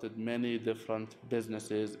started many different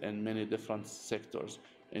businesses in many different sectors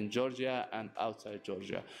in Georgia and outside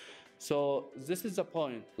Georgia. So this is the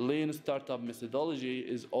point. Lean startup methodology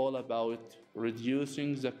is all about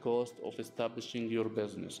reducing the cost of establishing your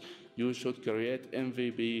business. You should create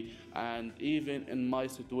MVP, and even in my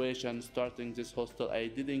situation, starting this hostel, I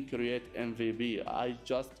didn't create MVP. I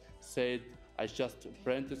just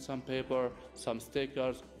printed some paper, some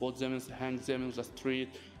stickers, put them and hang them in the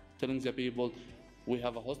street, telling the people, we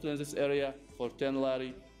have a hostel in this area for 10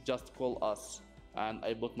 lari, just call us. And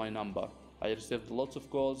I put my number. I received lots of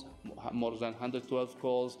calls, more than 112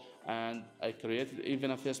 calls, and I created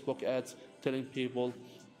even a Facebook ads telling people,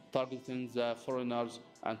 targeting the foreigners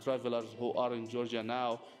and travelers who are in Georgia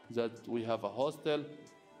now, that we have a hostel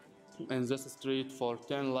in this street for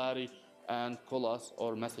 10 lari, and call us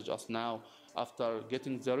or message us now. After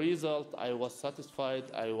getting the result, I was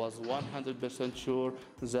satisfied. I was 100% sure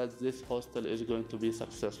that this hostel is going to be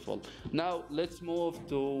successful. Now let's move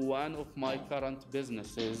to one of my current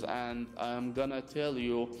businesses, and I'm gonna tell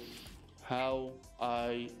you how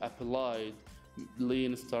I applied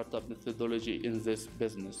lean startup methodology in this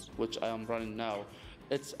business, which I am running now.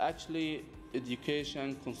 It's actually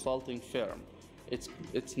education consulting firm.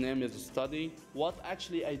 Its name is Study. What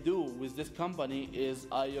actually I do with this company is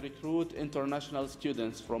I recruit international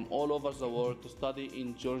students from all over the world to study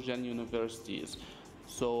in Georgian universities.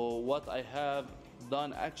 So what I have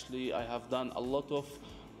done, actually, I have done a lot of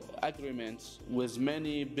agreements with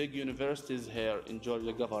many big universities here in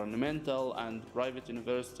Georgia, governmental and private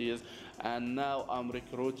universities, and now I'm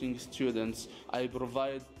recruiting students. I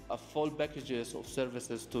provide a full packages of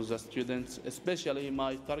services to the students, especially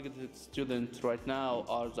my targeted students right now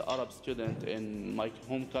are the Arab student in my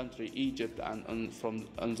home country, Egypt, and from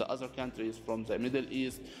the other countries from the Middle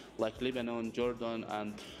East, like Lebanon, Jordan,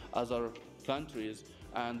 and other countries.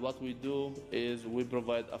 And what we do is we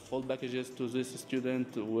provide a full packages to this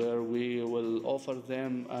student where we will offer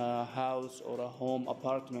them a house or a home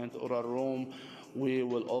apartment or a room. We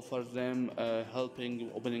will offer them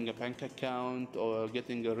helping opening a bank account or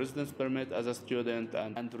getting a residence permit as a student,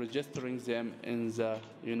 and registering them in the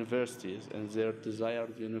universities, in their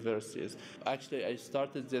desired universities. Actually, I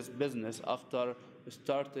started this business after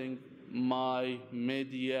starting my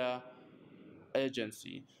media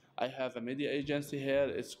agency. I have a media agency here.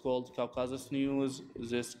 It's called Caucasus News.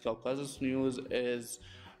 This Caucasus News is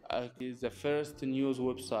the first news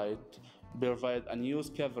website provide a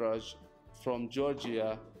news coverage from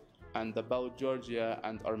Georgia and about Georgia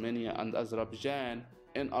and Armenia and Azerbaijan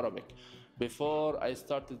in Arabic. Before I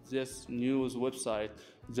started this news website,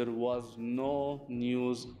 there was no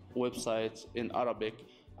news website in Arabic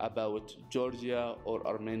about Georgia or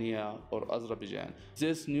Armenia or Azerbaijan.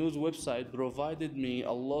 This news website provided me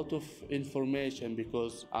a lot of information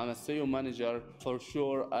because I'm a SEO manager. For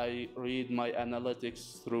sure, I read my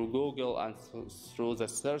analytics through Google and through the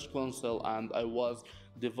Search Console, and I was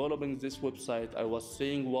developing this website. I was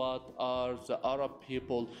seeing what are the Arab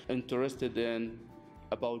people interested in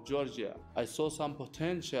about Georgia. I saw some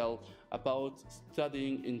potential about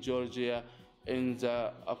studying in Georgia in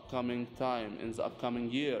the upcoming time, in the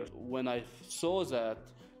upcoming year. When I saw that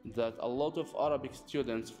a lot of Arabic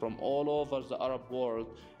students from all over the Arab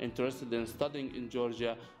world interested in studying in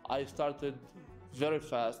Georgia, I started very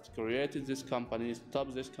fast, created this company,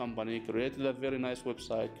 stopped this company, created a very nice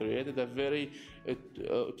website, created a very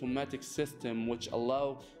automatic system which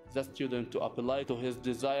allow the student to apply to his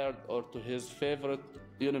desired or to his favorite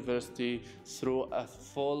university through a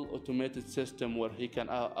full automated system where he can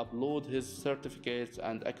upload his certificates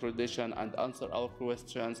and accreditation and answer our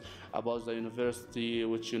questions about the university,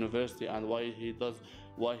 which university and why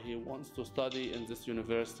he wants to study in this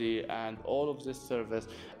university, and all of this service.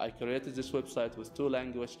 I created this website with two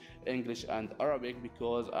languages, English and Arabic,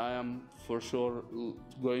 because I am for sure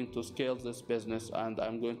going to scale this business and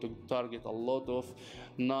I'm going to target a lot of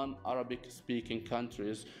non-Arabic speaking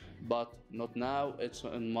countries, but not now. It's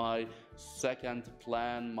in my second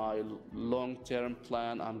plan, my long-term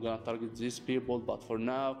plan. I'm gonna target these people, but for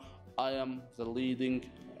now I am the leading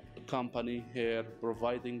company here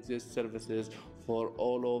providing these services for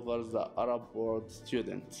all over the Arab world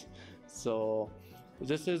students. So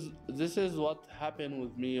this is what happened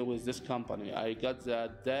with me with this company. I got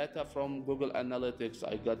the data from Google Analytics.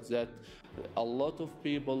 I got that a lot of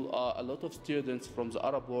people, a lot of students from the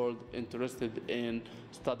Arab world interested in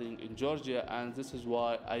studying in Georgia, and this is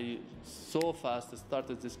why I so fast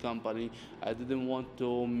started this company. I didn't want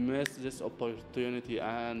to miss this opportunity,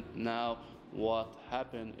 and now what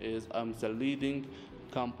happened is I'm the leading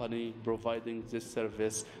company providing this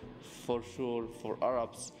service for sure for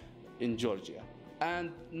Arabs in Georgia.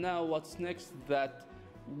 And now what's next, that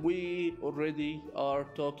we already are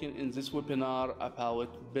talking in this webinar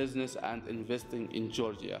about business and investing in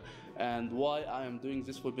Georgia. And why I am doing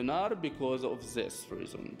this webinar? Because of this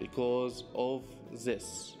reason, because of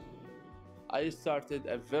this. I started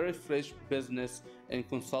a very fresh business in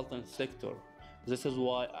consulting sector. This is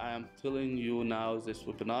why I am telling you now this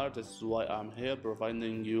webinar. This is why I'm here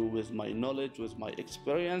providing you with my knowledge, with my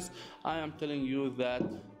experience. I am telling you that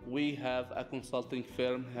we have a consulting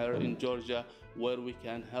firm here in Georgia where we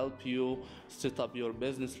can help you set up your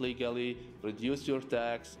business legally, reduce your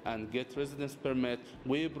tax, and get residence permit.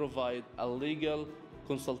 We provide a legal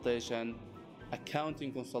consultation,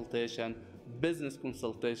 accounting consultation, business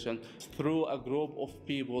consultation through a group of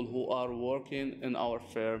people who are working in our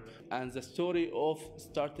firm. And the story of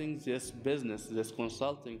starting this business, this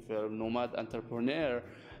consulting firm, Nomad Entrepreneur,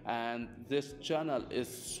 and this channel is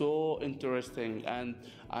so interesting, and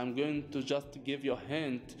I'm going to just give you a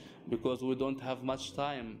hint because we don't have much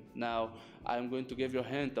time now. I'm going to give you a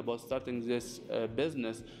hint about starting this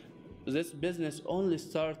business. This business only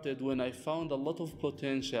started when I found a lot of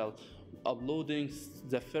potential uploading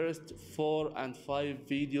the first 4 and 5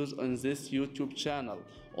 videos on this YouTube channel,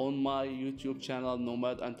 on my YouTube channel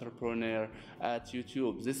Nomad Entrepreneur at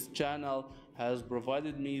YouTube. This channel has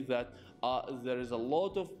provided me that there is a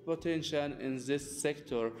lot of potential in this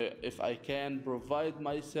sector. If I can provide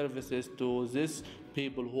my services to these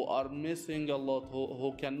people who are missing a lot,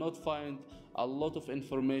 who cannot find a lot of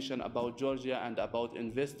information about Georgia and about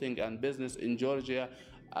investing and business in Georgia,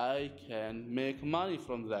 I can make money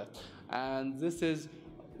from that. And this is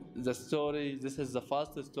the story, this is the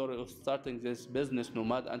fastest story of starting this business,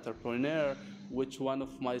 Nomad Entrepreneur, which one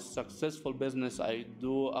of my successful business. I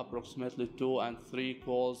do approximately 2 and 3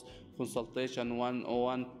 calls, consultation,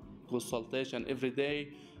 one consultation every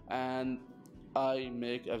day, and I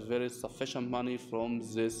make a very sufficient money from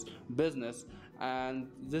this business. And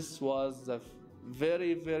this was a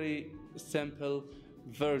very simple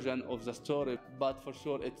version of the story, but for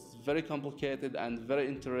sure it's very complicated and very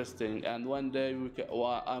interesting, and one day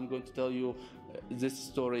I'm going to tell you this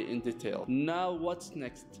story in detail. Now what's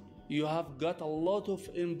next? You have got a lot of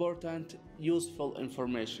important useful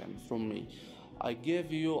information from me. I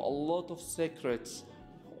gave you a lot of secrets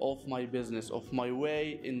of my business, of my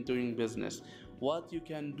way in doing business. What you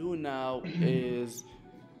can do now is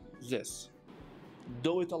this: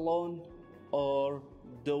 do it alone or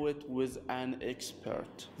do it with an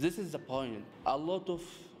expert. This is the point. A lot of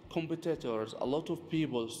competitors, a lot of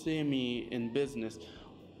people see me in business,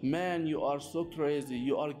 man, you are so crazy,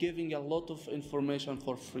 you are giving a lot of information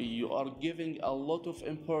for free, you are giving a lot of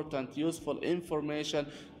important, useful information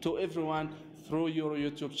to everyone through your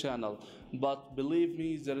YouTube channel. But believe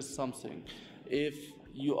me, there is something. If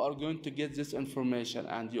you are going to get this information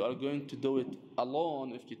and you are going to do it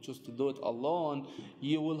alone, if you choose to do it alone,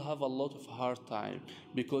 you will have a lot of hard time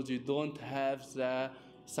because you don't have the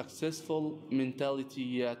successful mentality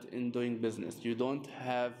yet in doing business. You don't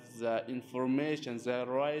have the information, the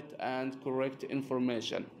right and correct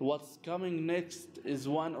information. What's coming next is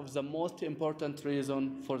one of the most important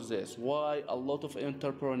reasons for this, why a lot of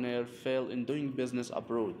entrepreneurs fail in doing business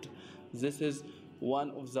abroad. This is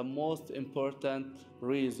one of the most important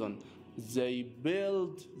reasons. They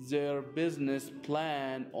build their business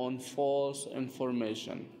plan on false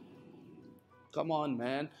information. Come on,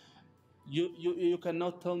 man. You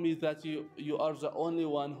cannot tell me that you are the only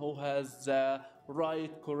one who has the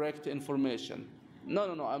right, correct information. No,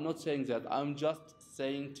 no, no, I'm not saying that. I'm just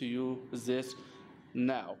saying to you this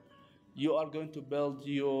now. You are going to build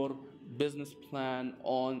your business plan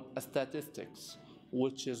on statistics,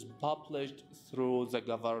 which is published through the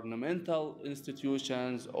governmental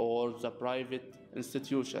institutions or the private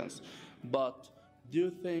institutions. But do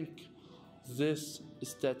you think this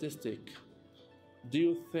statistic do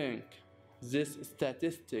you think these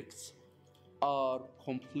statistics are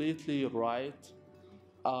completely right,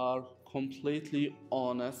 are completely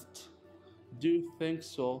honest? Do you think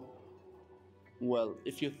so? Well,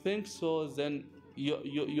 if you think so, then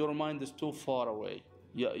your mind is too far away.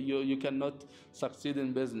 You cannot succeed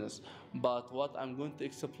in business. But what I'm going to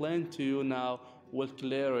explain to you now will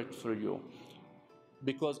clear it for you,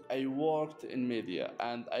 because I worked in media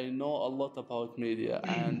and I know a lot about media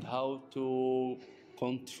and how to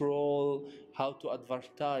control, how to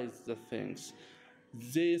advertise the things.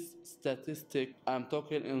 This statistic, I'm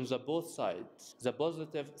talking on the both sides, the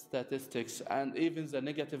positive statistics and even the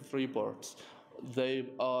negative reports, they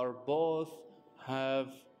are both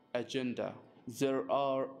have agenda. There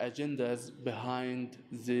are agendas behind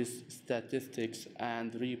these statistics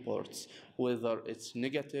and reports, whether it's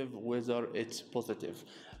negative, whether it's positive.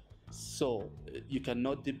 So you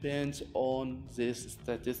cannot depend on these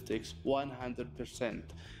statistics 100%.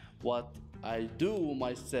 What I do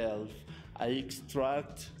myself, I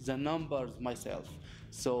extract the numbers myself.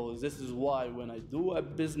 So this is why when I do a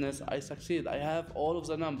business, I succeed. I have all of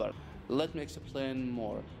the numbers. Let me explain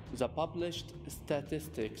more. The published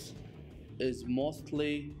statistics is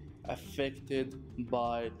mostly affected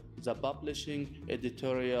by the publishing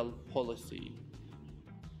editorial policy,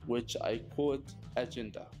 which I quote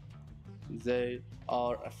agenda. They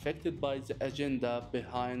are affected by the agenda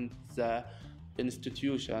behind the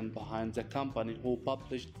institution, behind the company who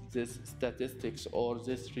published this statistics or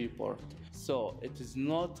this report. So it is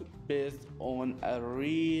not based on a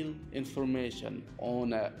real information,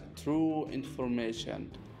 on a true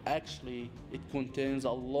information. Actually, it contains a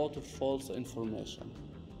lot of false information.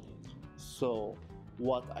 So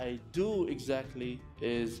what I do exactly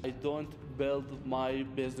is I don't build my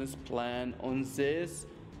business plan on this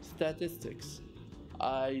statistics.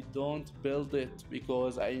 I don't build it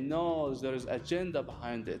because I know there is agenda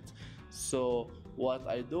behind it. So what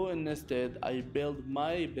I do instead, I build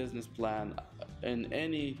my business plan in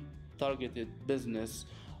any targeted business.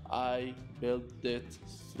 I build it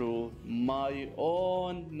through my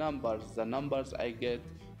own numbers, the numbers I get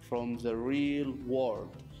from the real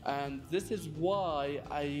world. And this is why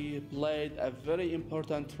I played a very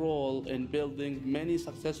important role in building many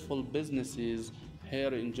successful businesses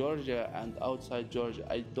here in Georgia and outside Georgia.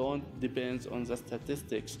 I don't depend on the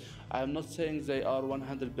statistics. I'm not saying they are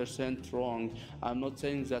 100% wrong. I'm not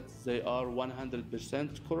saying that they are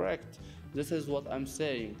 100% correct. This is what I'm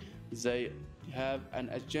saying. They have an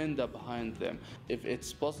agenda behind them. If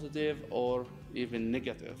it's positive or even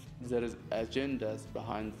negative, there is agendas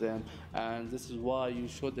behind them, and this is why you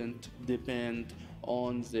shouldn't depend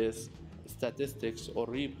on this statistics or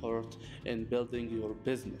report in building your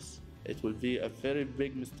business. It will be a very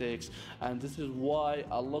big mistake, and this is why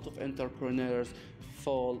a lot of entrepreneurs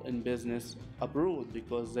fall in business abroad,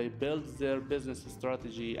 because they build their business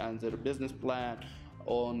strategy and their business plan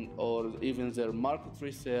on, or even their market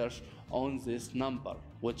research on this number,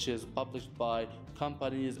 which is published by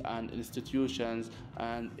companies and institutions,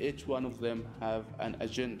 and each one of them have an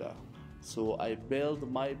agenda. So I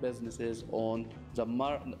build my businesses on the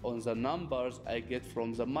numbers I get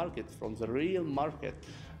from the market, from the real market,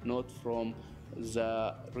 not from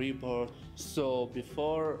the report. So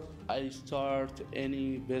before I start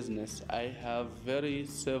any business, I have very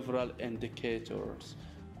several indicators,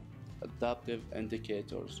 adaptive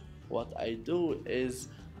indicators. What I do is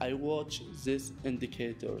I watch these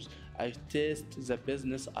indicators, I test the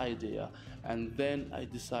business idea, and then I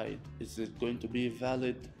decide, is it going to be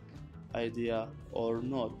valid idea or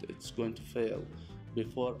not? It's going to fail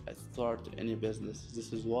before I start any business.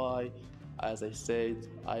 This is why, as I said,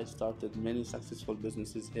 I started many successful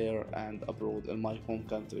businesses here and abroad in my home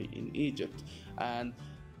country in Egypt. And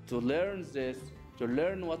to learn this, to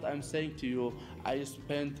learn what I'm saying to you, I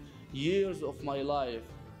spent years of my life.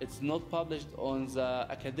 It's not published on the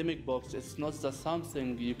academic books. It's not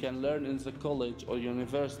something you can learn in the college or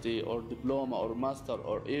university or diploma or master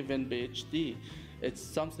or even PhD. It's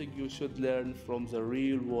something you should learn from the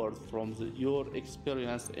real world, from your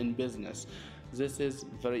experience in business. This is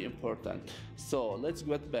very important. So let's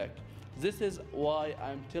get back. This is why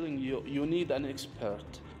I'm telling you, you need an expert,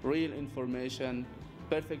 real information,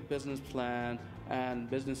 perfect business plan, and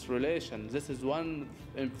business relation. This is one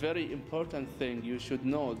very important thing you should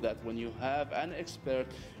know, that when you have an expert,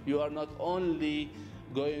 you are not only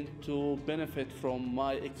going to benefit from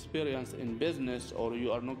my experience in business, or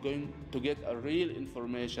you are not going to get a real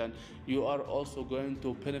information, you are also going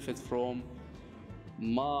to benefit from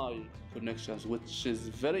my connections, which is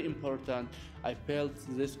very important. I built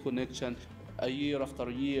this connection a year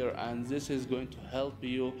after year, and this is going to help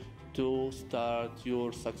you to start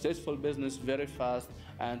your successful business very fast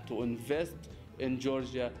and to invest in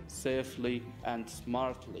Georgia safely and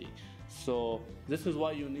smartly. So this is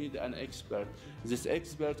why you need an expert. This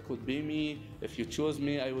expert could be me. If you choose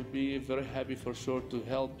me, I will be very happy for sure to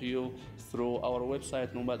help you through our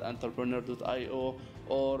website nomadentrepreneur.io,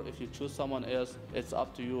 or if you choose someone else, it's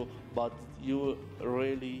up to you, but you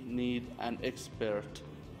really need an expert.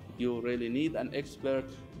 You really need an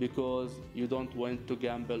expert, because you don't want to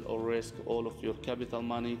gamble or risk all of your capital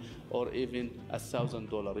money, or even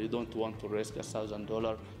 $1,000. You don't want to risk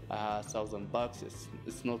 $1,000, $1,000.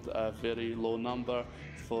 It's not a very low number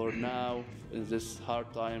for now. In this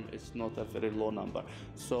hard time, it's not a very low number.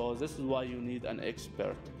 So this is why you need an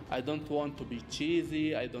expert. I don't want to be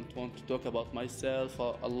cheesy. I don't want to talk about myself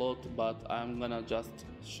a lot, but I'm gonna just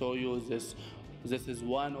show you this. This is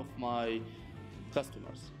one of my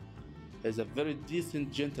customers. He's a very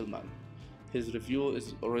decent gentleman. His review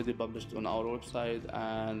is already published on our website,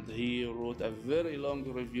 and he wrote a very long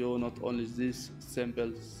review, not only these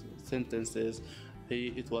simple sentences.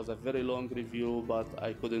 It was a very long review, but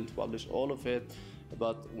I couldn't publish all of it.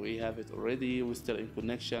 But we have it already. We're still in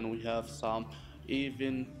connection. We have some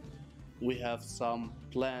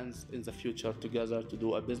plans in the future together to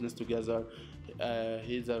do a business together.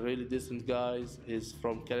 He's a really decent guy. He's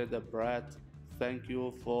from Canada, Brad. Thank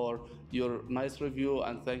you for your nice review,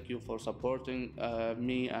 and thank you for supporting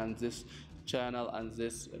me and this channel and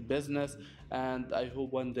this business. And I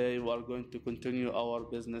hope one day we are going to continue our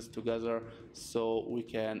business together, so we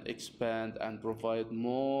can expand and provide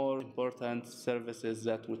more important services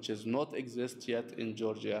that which is not exist yet in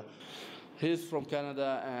Georgia. He's from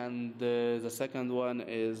Canada, and the second one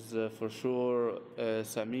is for sure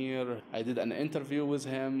Samir. I did an interview with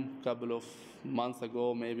him a couple of months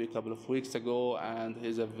ago, maybe a couple of weeks ago, and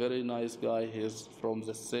he's a very nice guy. He's from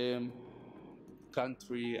the same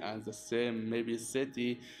country and the same maybe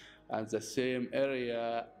city and the same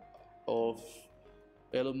area of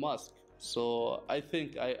Elon Musk. So I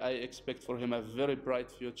think I expect for him a very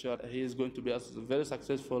bright future. He is going to be a very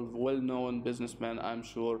successful, well-known businessman, I'm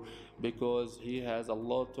sure, because he has a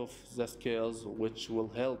lot of the skills which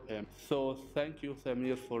will help him. So thank you,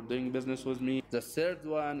 Samir, for doing business with me. The third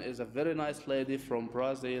one is a very nice lady from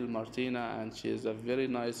Brazil, Martina, and she is a very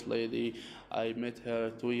nice lady. I met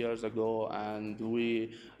her 2 years ago, and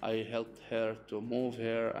I helped her to move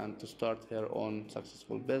here and to start her own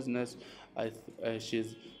successful business.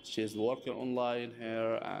 She's working online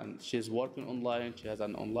here, and she's working online. She has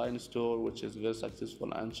an online store which is very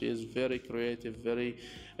successful, and she is very creative, very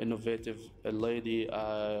innovative lady.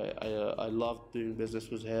 I love doing business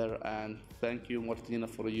with her, and thank you, Martina,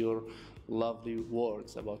 for your lovely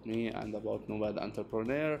words about me and about Nomad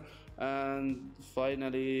Entrepreneur. And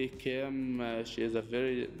finally, Kim, she is a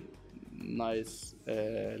very nice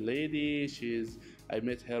lady. I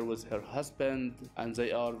met her with her husband, and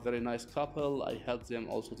they are a very nice couple. I helped them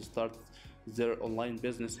also to start their online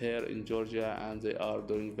business here in Georgia, and they are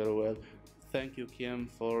doing very well. Thank you, Kim,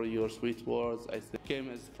 for your sweet words. I think Kim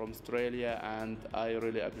is from Australia, and I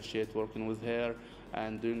really appreciate working with her,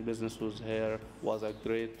 and doing business with her was a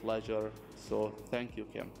great pleasure. So thank you,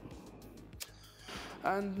 Kim.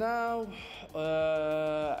 And now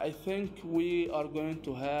I think we are going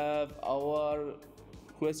to have our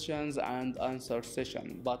questions and answer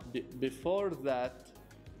session. But before that,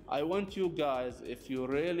 I want you guys, if you're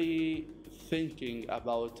really thinking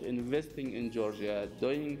about investing in Georgia,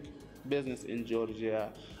 doing business in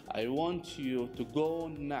Georgia, I want you to go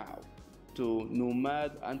now to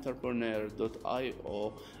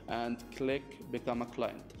nomadentrepreneur.io and click become a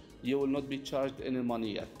client. You will not be charged any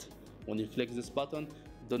money yet. When you click this button,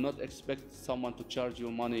 do not expect someone to charge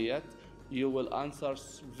you money yet. You will answer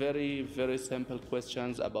very, very simple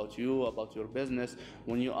questions about you, about your business.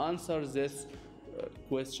 When you answer these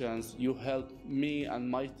questions, you help me and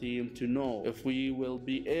my team to know if we will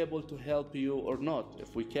be able to help you or not,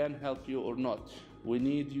 if we can help you or not. We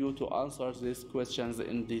need you to answer these questions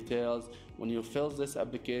in details. When you fill this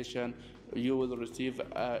application, you will receive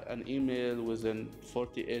an email within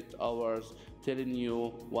 48 hours telling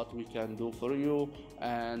you what we can do for you,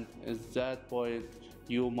 and at that point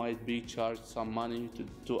you might be charged some money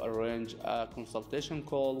to arrange a consultation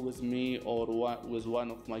call with me or with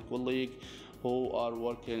one of my colleagues who are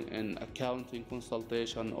working in accounting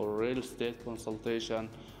consultation or real estate consultation.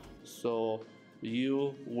 So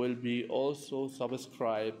you will be also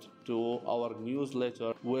subscribed to our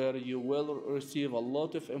newsletter where you will receive a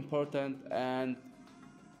lot of important and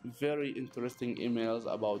very interesting emails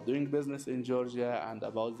about doing business in Georgia and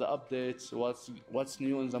about the updates, what's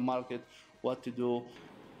new in the market, what to do.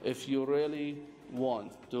 If you really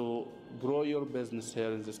want to grow your business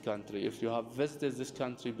here in this country, if you have visited this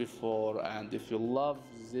country before, and if you love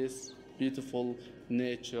this beautiful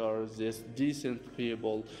nature, this decent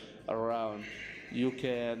people around, you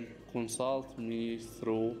can consult me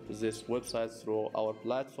through this website, through our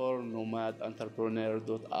platform,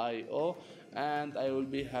 nomadentrepreneur.io, and I will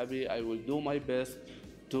be happy. I will do my best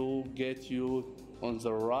to get you on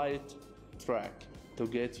the right track, to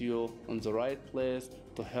get you on the right place,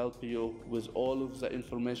 to help you with all of the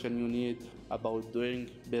information you need about doing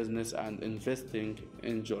business and investing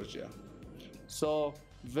in Georgia. So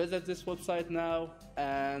visit this website now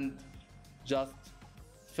and just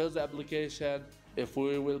fill the application. If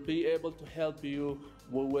we will be able to help you,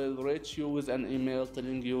 we will reach you with an email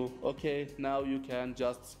telling you, okay, now you can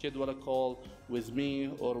just schedule a call with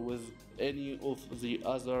me or with any of the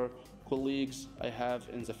other colleagues I have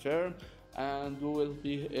in the firm, and we will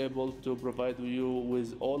be able to provide you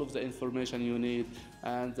with all of the information you need.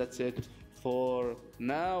 And that's it for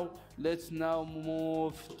now. Let's now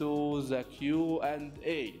move to the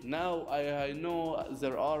Q&A. Now I know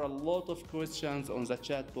there are a lot of questions on the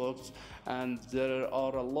chat box, and there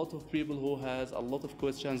are a lot of people who has a lot of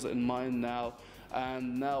questions in mind now,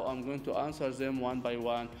 and now I'm going to answer them one by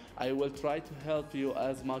one. I will try to help you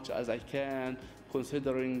as much as I can,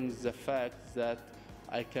 considering the fact that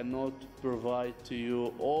I cannot provide to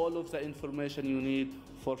you all of the information you need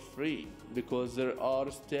for free, because there are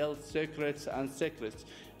still secrets and secrets.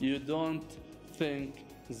 You don't think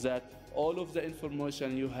that all of the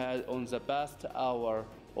information you had on the past hour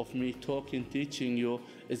of me talking, teaching you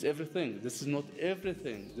is everything. This is not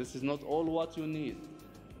everything. This is not all what you need.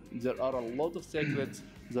 There are a lot of secrets,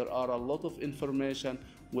 there are a lot of information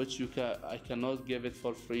which I cannot give it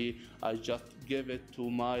for free. I just give it to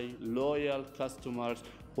my loyal customers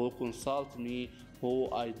who consult me, who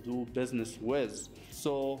I do business with.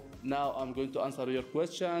 So now I'm going to answer your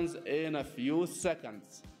questions in a few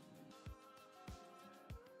seconds.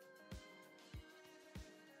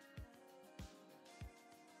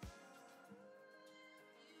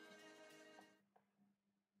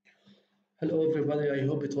 Hello, everybody. I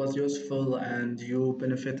hope it was useful and you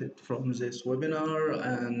benefited from this webinar.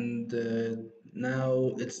 And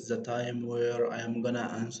now it's the time where I am gonna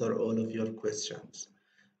answer all of your questions.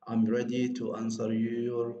 I'm ready to answer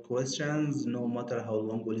your questions, no matter how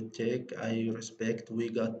long will it take. I respect we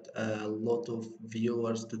got a lot of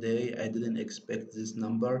viewers today. I didn't expect this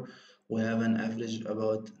number. We have an average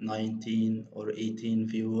about 19 or 18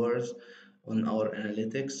 viewers on our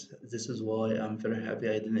analytics. This is why I'm very happy.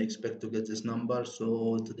 I didn't expect to get this number.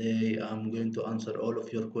 So today I'm going to answer all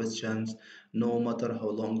of your questions, no matter how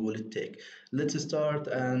long will it take. Let's start,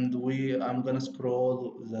 and I'm gonna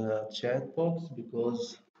scroll the chat box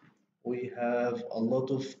because we have a lot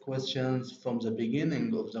of questions from the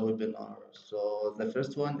beginning of the webinar. So the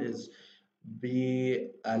first one is B.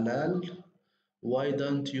 Alal. Why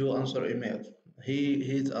don't you answer emails?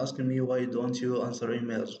 He's asking me why don't you answer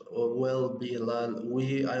emails? Oh, well, Bilal,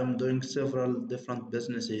 I am doing several different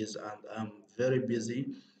businesses and I'm very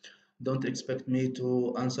busy. Don't expect me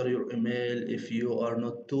to answer your email if you are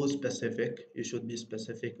not too specific. You should be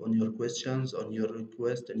specific on your questions, on your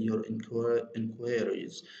request, and your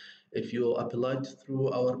inquiries. If you applied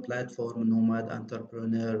through our platform,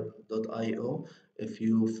 nomadentrepreneur.io, if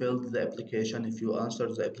you filled the application, if you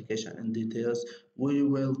answered the application in details, we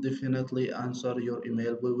will definitely answer your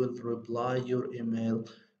email. We will reply your email,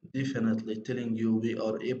 definitely telling you we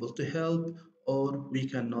are able to help or we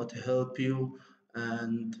cannot help you.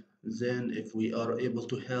 And then if we are able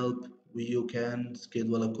to help, you can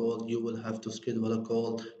schedule a call. You will have to schedule a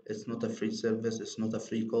call. It's not a free service. It's not a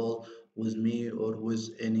free call with me or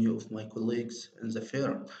with any of my colleagues in the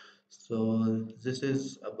firm. So this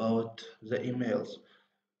is about the emails.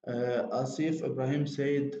 Asif Ibrahim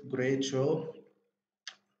said, great show.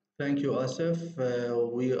 Thank you, Asif.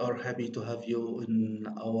 We are happy to have you in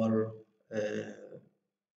our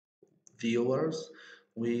viewers.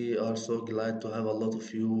 We are so glad to have a lot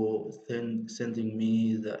of you sending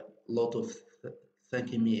me lot of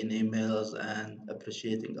thanking me in emails and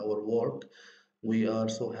appreciating our work. We are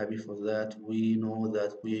so happy for that. We know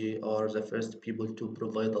that we are the first people to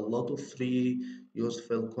provide a lot of free,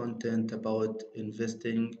 useful content about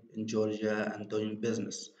investing in Georgia and doing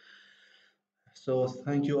business. So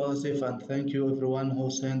thank you, Asif, and thank you everyone who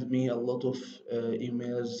sent me a lot of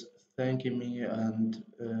emails thanking me and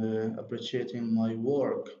appreciating my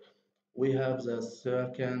work. We have the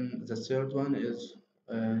third one is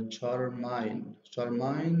Charmine.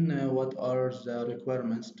 Charmine, what are the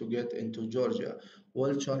requirements to get into Georgia?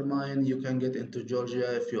 Well, Charmine, you can get into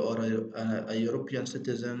Georgia if you are a European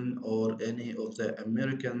citizen or any of the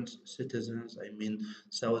American citizens. I mean,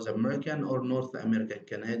 South American or North American,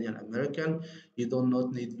 Canadian American. You do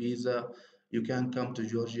not need visa. You can come to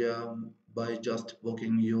Georgia by just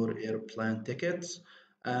booking your airplane tickets,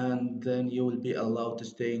 and then you will be allowed to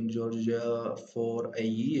stay in Georgia for a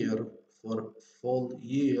year, for full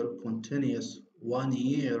year, continuous 1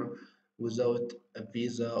 year without a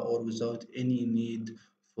visa or without any need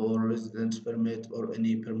for residence permit or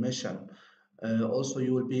any permission. Also,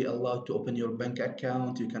 you will be allowed to open your bank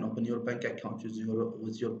account. You can open your bank account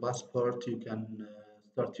with your passport. You can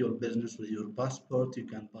start your business with your passport. You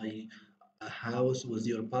can buy a house with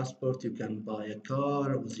your passport. You can buy a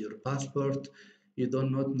car with your passport. You do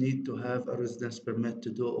not need to have a residence permit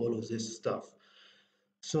to do all of this stuff.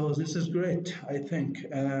 So this is great, I think.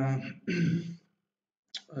 Uh,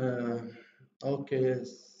 okay,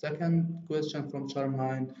 second question from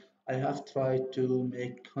Charmaine. I have tried to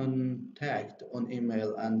make contact on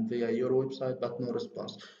email and via your website, but no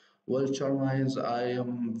response. Well, Charmaine, I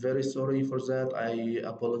am very sorry for that. I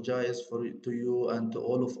apologize to you and to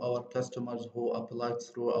all of our customers who applied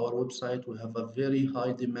through our website. We have a very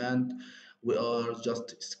high demand. We are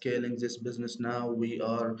just scaling this business now. We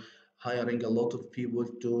are hiring a lot of people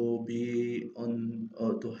to be on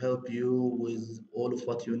to help you with all of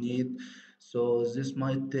what you need. So this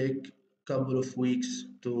might take couple of weeks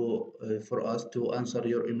to for us to answer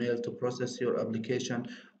your email to process your application.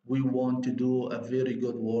 We want to do a very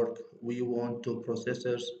good work. We want to process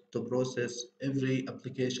every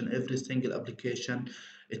application, every single application.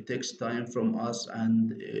 It takes time from us,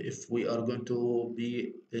 and if you are going to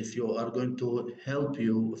help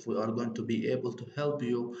you, if we are going to be able to help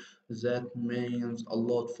you, that means a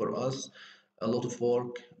lot for us, a lot of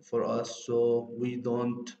work for us. So we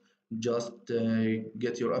don't just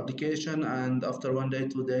get your application and after 1 day,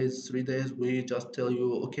 2 days, 3 days, we just tell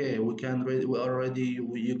you, okay, we are ready,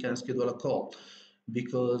 you can schedule a call,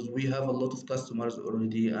 because we have a lot of customers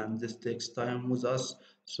already and this takes time with us.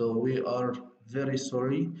 So we are very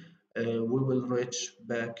sorry. We will reach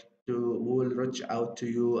out to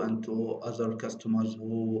you and to other customers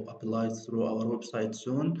who applied through our website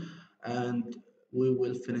soon, and we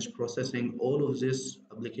will finish processing all of these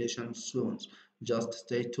applications soon. Just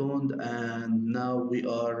stay tuned. And now we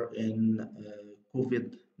are in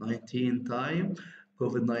COVID-19 time,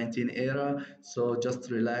 COVID-19 era. So just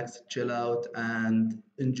relax, chill out, and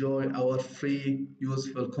enjoy our free,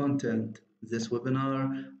 useful content, this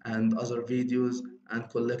webinar and other videos, and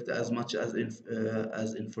collect as much as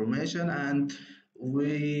information. And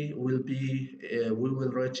we will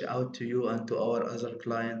reach out to you and to our other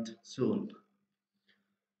client soon.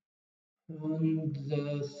 And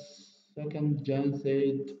the second Jan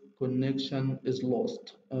said connection is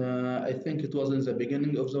lost. I think it was in the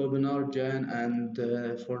beginning of the webinar, Jan, and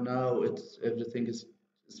for now it's everything is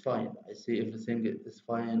fine. I see everything is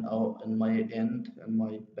fine out on my end and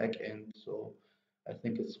my back end, so I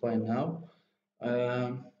think it's fine now.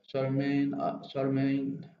 Charmaine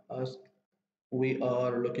asked, we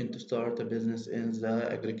are looking to start a business in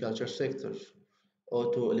the agriculture sector,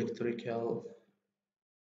 auto, electrical,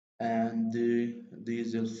 and the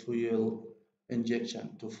diesel fuel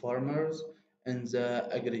injection to farmers in the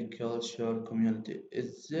agriculture community.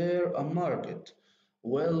 Is there a market?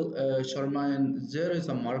 Well, Charmaine, there is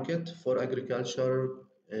a market for agriculture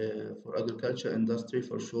industry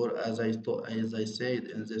for sure. As I said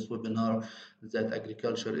in this webinar, that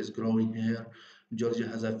agriculture is growing here. Georgia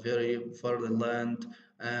has a very fertile land,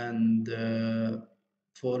 and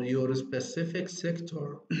for your specific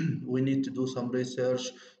sector, we need to do some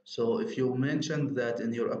research. So if you mentioned that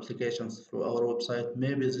in your applications through our website,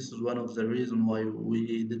 maybe this is one of the reasons why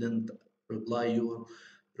we didn't reply you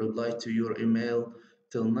reply to your email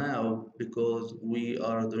till now, because we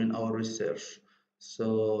are doing our research.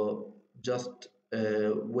 So just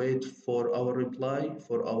wait for our reply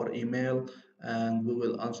for our email, and we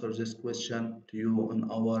will answer this question to you on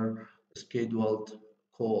our scheduled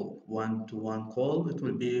call, one-to-one call. It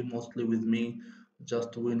will be mostly with me.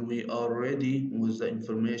 Just when we are ready with the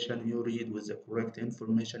information you read, with the correct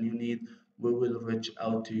information you need, we will reach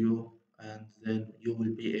out to you and then you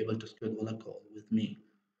will be able to schedule a call with me.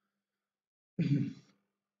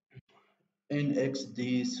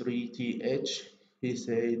 NXD3TH, he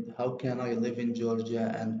said, how can I live in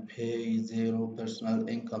Georgia and pay zero personal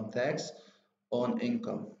income tax on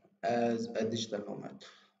income as a digital nomad?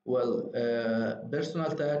 Well,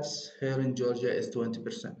 personal tax here in Georgia is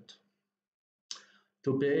 20%.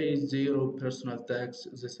 To pay zero personal tax,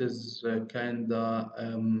 this is kinda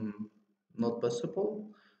not possible,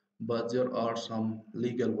 but there are some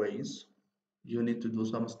legal ways. You need to do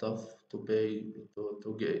some stuff to pay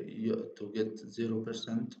to get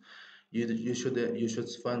 0%. You should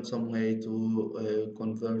find some way to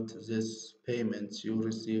convert this payments you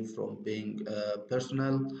receive from being a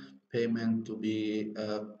personal payment to be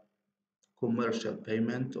a commercial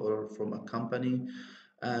payment or from a company.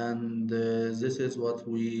 And this is what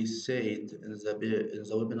we said in the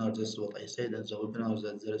webinar. This is what I said in the webinar,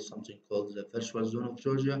 that there is something called the virtual zone of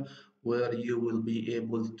Georgia, where you will be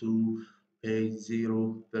able to pay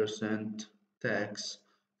 0% tax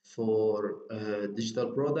for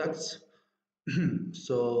digital products.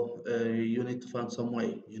 So you need to find some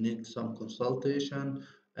way. You need some consultation,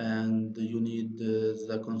 and you need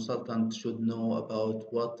the consultant should know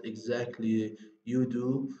about what exactly you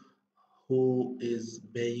do, who is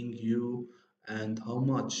paying you, and how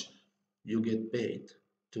much you get paid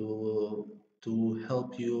to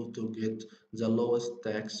help you to get the lowest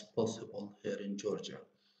tax possible here in Georgia.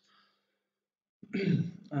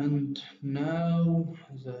 And now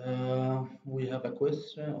we have a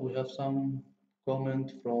question. We have some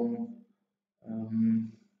comment from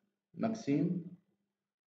um, Maxime.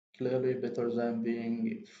 Clearly better than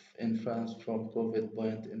being in France from COVID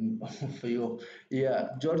point in view. Yeah,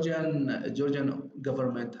 Georgian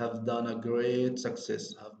government have done a great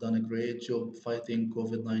success, have done a great job fighting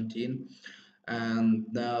COVID-19, and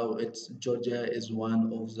now it's Georgia is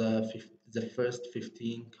one of the first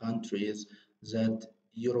 15 countries that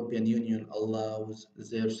European Union allows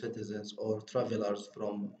their citizens or travelers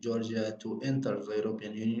from Georgia to enter the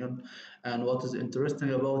European Union. And what is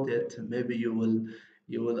interesting about it, maybe you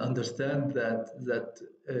will understand that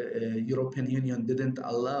European Union didn't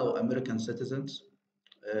allow American citizens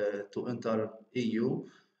to enter EU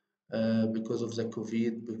because of the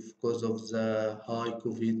COVID, because of the high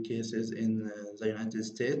COVID cases in the United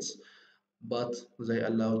States. But they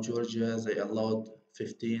allowed Georgia, they allowed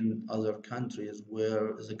 15 other countries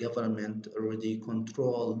where the government already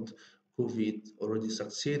controlled COVID, already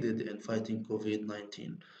succeeded in fighting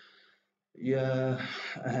COVID-19. Yeah,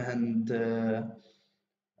 and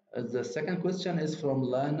the second question is from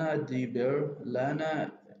Lana Deber.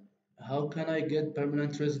 Lana, how can I get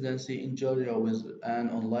permanent residency in Georgia with an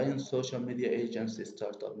online social media agency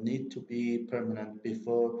startup? Need to be permanent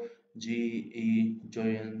before GE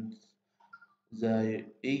joins the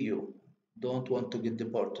EU. Don't want to get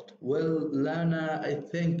deported. Well, Lana, I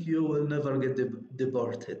think you will never get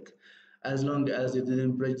deported. As long as you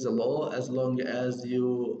didn't break the law, as long as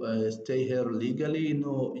you stay here legally,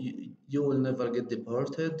 no, you will never get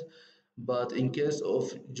deported. But in case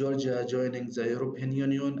of Georgia joining the European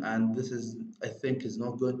Union, and this is, I think, is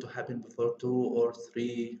not going to happen before 2 or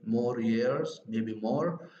 3 more years, maybe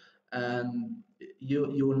more, and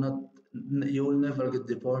you will not, you will never get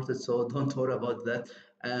deported, so don't worry about that.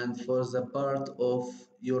 And for the part of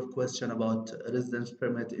your question about residence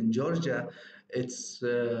permit in Georgia, it's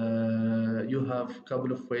you have a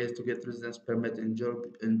couple of ways to get residence permit in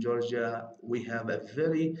Georgia. We have a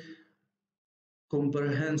very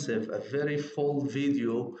comprehensive, a very full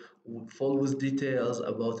video full with details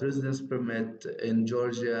about residence permit in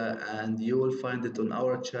Georgia, and you will find it on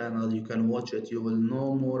our channel. You can watch it. You will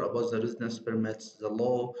know more about the residence permits, the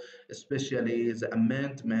law, especially the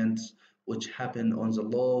amendments which happened on the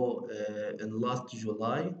law in last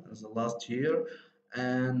July, the last year,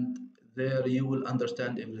 and there you will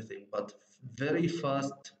understand everything. But very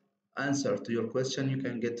fast answer to your question, you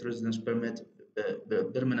can get residence permit,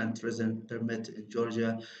 permanent resident permit in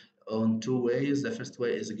Georgia on 2 ways. The first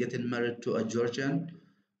way is getting married to a Georgian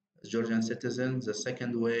citizen. The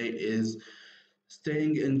second way is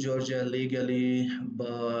staying in Georgia legally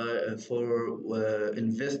for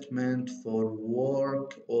investment, for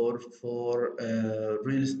work, or for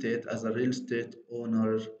real estate as a real estate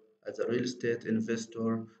owner, as a real estate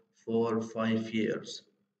investor for 5 years.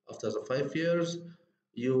 After the 5 years,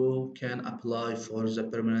 you can apply for the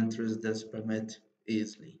permanent residence permit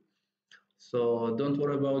easily. So don't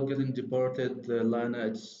worry about getting deported, Lana.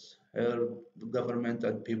 It's her government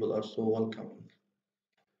and people are so welcoming.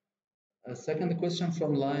 A second question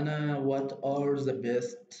from Lina, what are the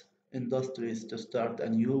best industries to start a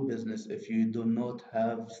new business if you do not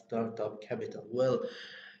have startup capital? Well,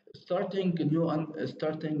 Starting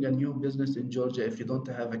a new business in Georgia, if you don't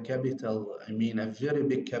have a capital, I mean a very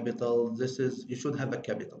big capital, this is you should have a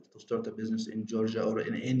capital to start a business in Georgia or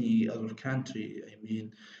in any other country. I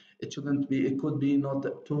mean, it shouldn't be. It could be not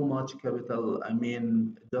too much capital. I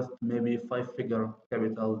mean, just maybe five-figure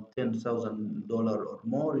capital, $10,000 or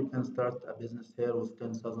more. You can start a business here with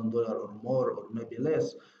 $10,000 or more, or maybe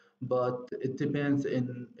less. But it depends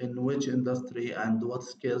in which industry and what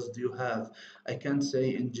skills do you have. I can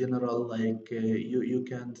say in general, like you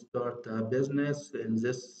can start a business in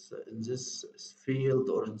this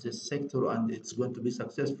field or in this sector, and it's going to be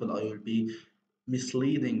successful. I will be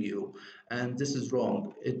misleading you, and this is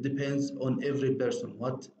wrong. It depends on every person.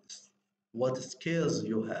 What skills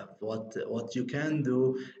you have, what you can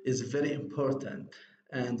do is very important,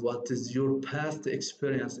 and what is your past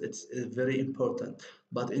experience, it's very important.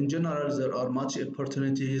 But in general, there are much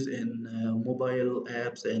opportunities in mobile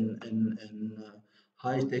apps and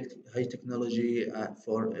high technology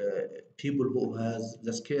for people who has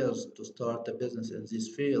the skills to start a business in this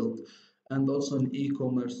field. And also in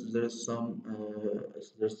e-commerce, there's some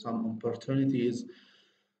opportunities.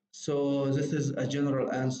 So this is a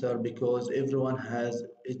general answer because everyone has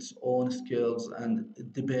its own skills, and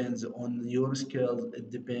it depends on your skills, it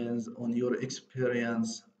depends on your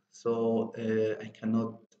experience. So I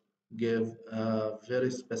cannot give a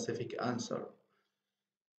very specific answer.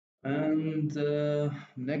 And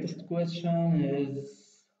next question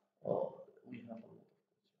is, oh, we have a lot.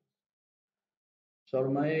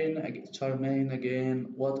 Charmaine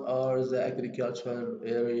again, what are the agricultural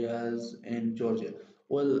areas in Georgia?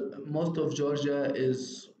 Well, most of Georgia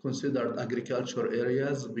is considered agriculture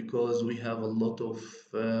areas because we have a lot of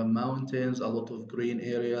mountains, a lot of green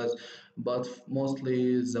areas, but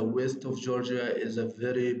mostly the west of Georgia is a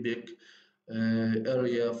very big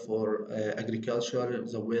area for agriculture.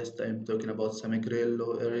 The west, I'm talking about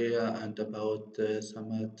Samagrello area and about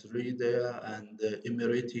Samatrida and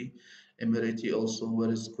Emirati. Emirati also,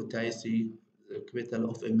 where is Kutaisi? The capital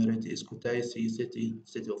of Emirati is Kutaisi city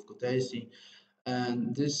of Kutaisi.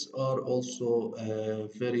 And these are also a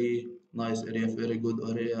very nice area, very good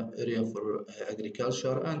area for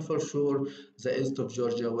agriculture. And for sure, the east of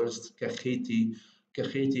Georgia, where is Kakheti.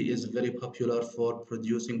 Kakheti is very popular for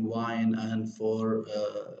producing wine and for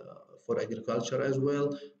agriculture as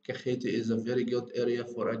well. Kakheti is a very good area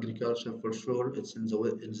for agriculture for sure. It's in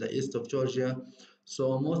the east of Georgia.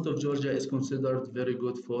 So most of Georgia is considered very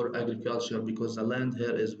good for agriculture because the land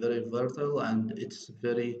here is very fertile and it's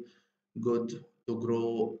very good to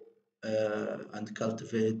grow and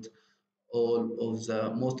cultivate all of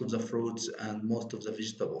the most of the fruits and most of the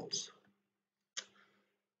vegetables.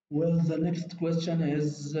 Well, the next question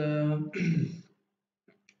is uh,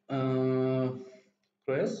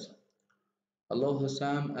 Chris. Hello,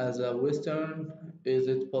 Hussam. As a Western, is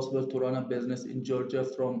it possible to run a business in Georgia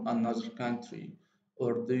from another country,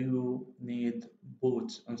 or do you need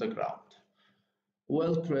boots on the ground?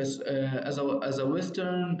 Well, Chris, as a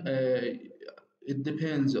Western, it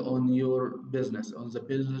depends on your business, on the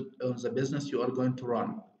business you are going to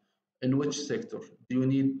run. In which sector do you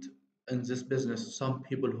need in this business some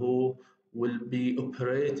people who will be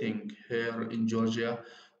operating here in Georgia,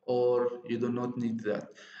 or you do not need that?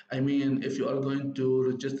 I mean, if you are going to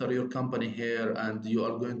register your company here and you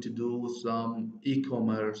are going to do some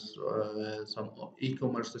e-commerce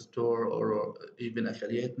store or even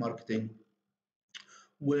affiliate marketing,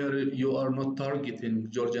 where you are not targeting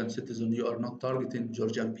Georgian citizens, you are not targeting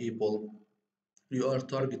Georgian people, you are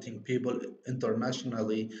targeting people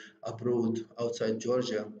internationally abroad outside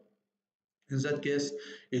Georgia. In that case,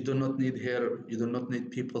 you do not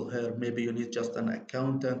need people here. Maybe you need just an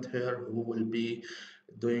accountant here who will be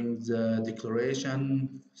doing the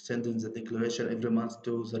declaration, sending the declaration every month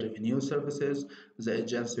to the revenue services, the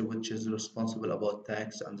agency which is responsible about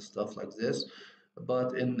tax and stuff like this.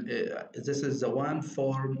 But this is the one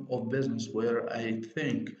form of business where I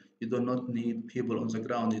think you do not need people on the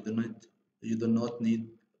ground. You do not need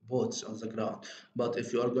boats on the ground. But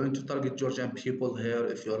if you are going to target Georgian people here,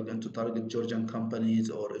 if you are going to target Georgian companies,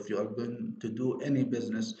 or if you are going to do any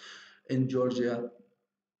business in Georgia,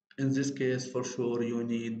 in this case, for sure, you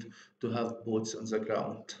need to have boots on the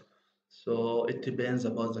ground. So it depends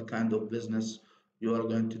about the kind of business you are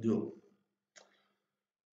going to do.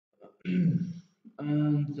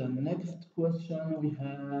 And the next question we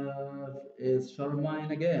have is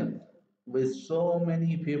Charmaine again. With so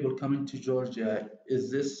many people coming to Georgia,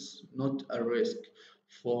 is this not a risk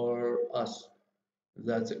for us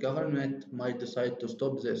that the government might decide to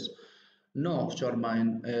stop this? No,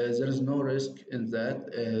 Charmaine, there is no risk in that.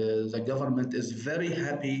 The government is very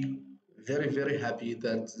happy, very, very happy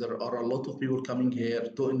that there are a lot of people coming here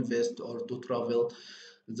to invest or to travel.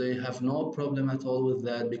 They have no problem at all with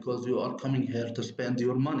that because you are coming here to spend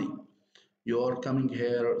your money. You are coming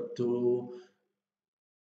here to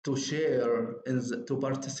share to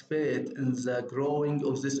participate in the growing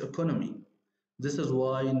of this economy. This is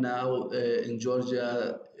why now in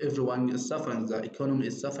Georgia, everyone is suffering. The economy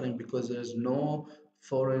is suffering because there's no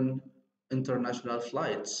foreign international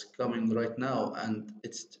flights coming right now, and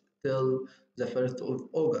it's till the 1st of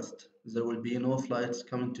August. There will be no flights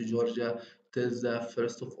coming to Georgia till the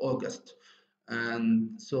 1st of August.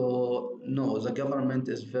 And so, no, the government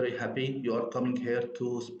is very happy. You are coming here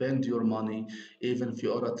to spend your money, even if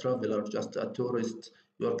you are a traveler, just a tourist.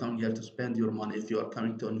 You are coming here to spend your money. If you are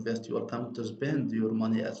coming to invest, you are coming to spend your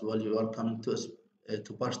money as well. You are coming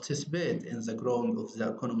to participate in the growing of the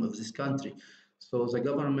economy of this country. So the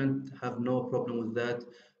government have no problem with that.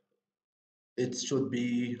 It should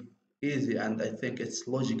be easy, and I think it's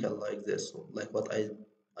logical like this, like what I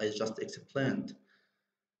just explained.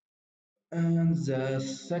 And the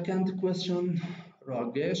second question,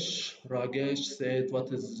 Ragesh said,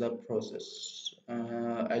 what is the process?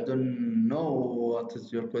 I don't know what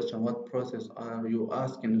is your question. What process are you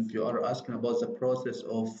asking? If you are asking about the process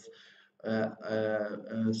of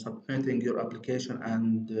submitting your application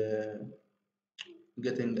and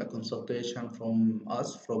getting a consultation from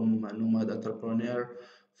us, from a Nomad entrepreneur,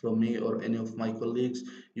 from me or any of my colleagues,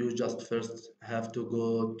 you just first have to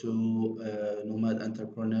go to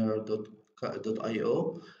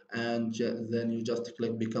nomadentrepreneur.io and then you just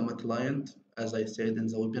click become a client. As I said in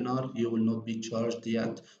the webinar, you will not be charged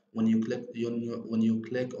yet. When you click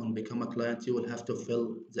on become a client, you will have to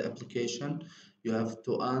fill the application. You have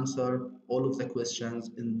to answer all of the questions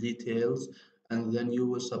in details, and then you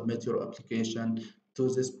will submit your application. To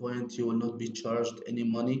this point, you will not be charged any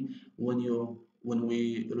money. When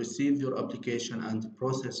we receive your application and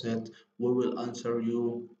process it, we will answer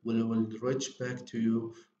you. We will reach back to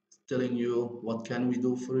you, telling you what can we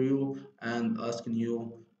do for you and asking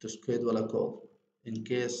you to schedule a call. In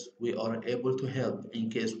case we are able to help, in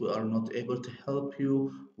case we are not able to help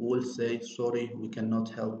you, we will say sorry, we cannot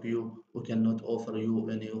help you, we cannot offer you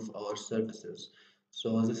any of our services.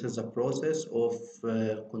 So this is a process of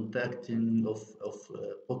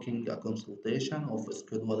booking a consultation, of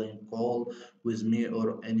scheduling call with me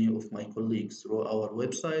or any of my colleagues through our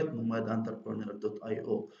website,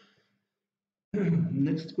 nomadentrepreneur.io.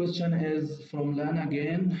 Next question is from Lana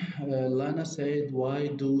again. Lana said, why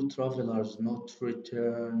do travelers not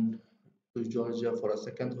return to Georgia for a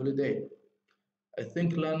second holiday? I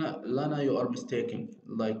think Lana, you are mistaken.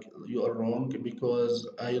 Like you are wrong because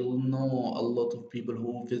I know a lot of people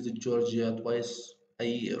who visit Georgia twice a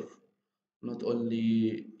year, not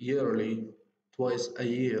only yearly, twice a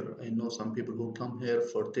year. I know some people who come here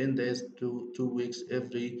for 10 days to 2 weeks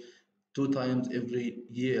every 2 times every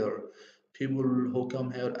year. People who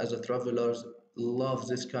come here as a travelers love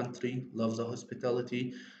this country, love the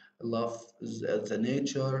hospitality, love the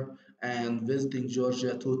nature, and visiting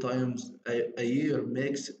Georgia 2 times a year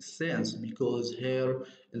makes sense because here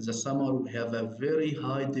in the summer we have a very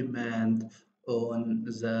high demand on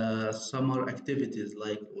the summer activities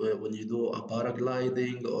like when you do a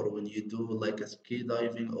paragliding or when you do like a ski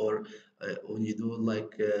diving or when you do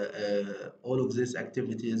like all of these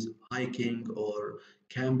activities, hiking or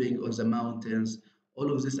camping on the mountains,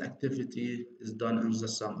 all of this activity is done in the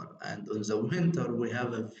summer. And in the winter, we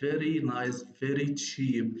have a very nice, very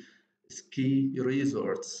cheap ski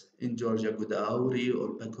resorts in Georgia, Godauri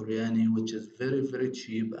or Bakuriani, which is very, very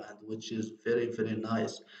cheap and which is very, very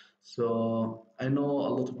nice. So I know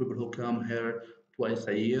a lot of people who come here twice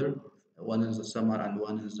a year, one in the summer and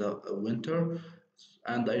one in the winter.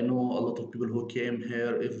 And I know a lot of people who came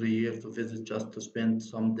here every year to visit just to spend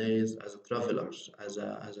some days as travelers, as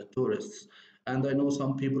a tourists. And I know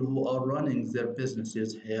some people who are running their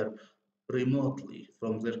businesses here remotely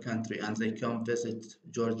from their country and they come visit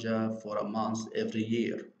Georgia for a month every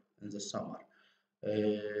year in the summer.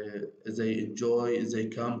 They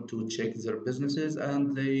come to check their businesses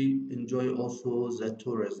and they enjoy also the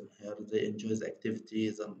tourism here. They enjoy the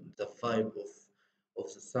activities and the vibe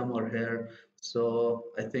of the summer here. So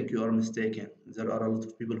I think you are mistaken. There are a lot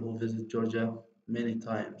of people who visit Georgia many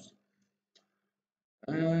times.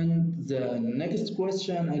 And the next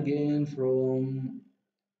question again from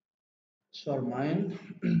Charmaine.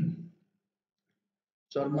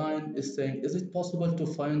 Charmaine is saying, is it possible to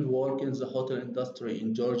find work in the hotel industry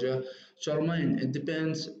in Georgia? Charmaine, it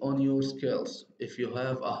depends on your skills. If you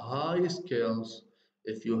have a high skills,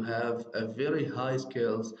 if you have a very high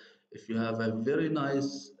skills, if you have a very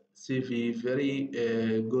nice CV, very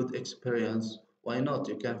good experience, why not?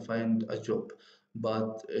 You can find a job.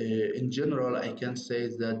 But in general, I can say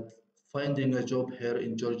that finding a job here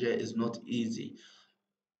in Georgia is not easy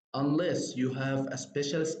unless you have a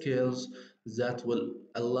special skills that will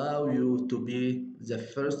allow you to be the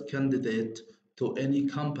first candidate to any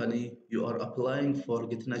company you are applying for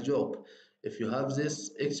getting a job. If you have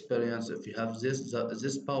this experience, if you have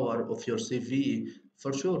this power of your CV,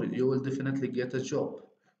 for sure you will definitely get a job.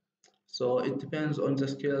 So it depends on the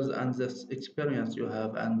skills and the experience you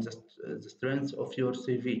have and the strength of your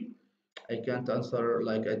CV. I can't answer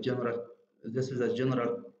like a general, this is a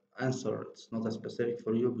general answer. It's not a specific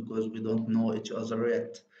for you because we don't know each other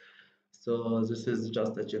yet. So this is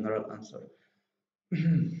just a general answer.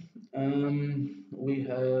 We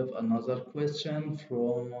have another question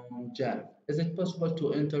from Jan. Is it possible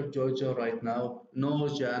to enter Georgia right now? No,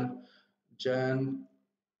 Jan. Jan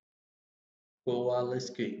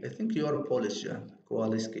Kowalski. I think you are Polish, Jan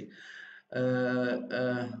Kowalski. Uh,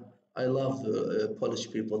 uh, I love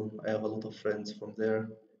Polish people. I have a lot of friends from there.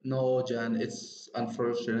 No, Jan, it's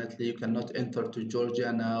unfortunately you cannot enter to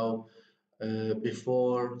Georgia now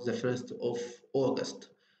before the 1st of August.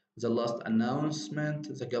 The last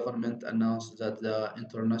announcement, the government announced that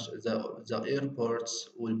the airports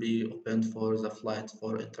will be opened for the flight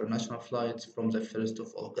for international flights from the 1st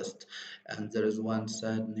of August. And there is one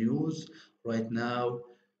sad news right now.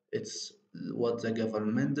 It's what the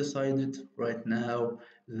government decided right now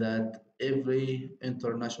that every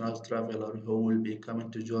international traveler who will be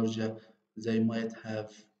coming to Georgia, they might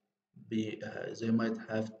have they might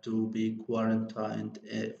have to be quarantined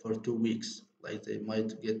for 2 weeks. Like they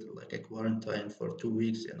might get like a quarantine for 2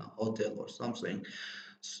 weeks in a hotel or something.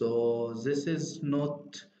 So this is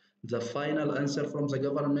not the final answer from the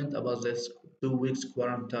government about this 2 weeks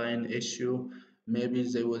quarantine issue. Maybe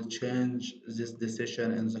they will change this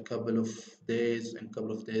decision in a couple of days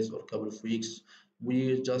or couple of weeks.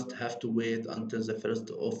 We just have to wait until the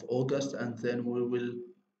 1st of August and then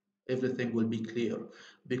everything will be clear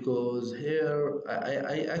because here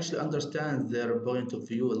I actually understand their point of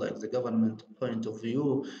view, like the government point of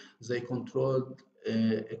view. They controlled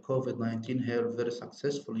COVID-19 here very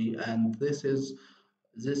successfully, and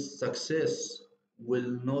this success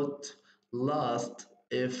will not last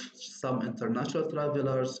if some international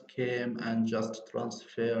travelers came and just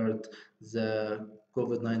transferred the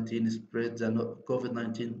COVID-19 spread the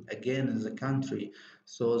COVID-19 again in the country.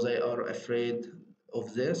 So they are afraid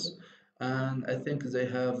of this, and I think they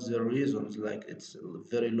have their reasons. Like it's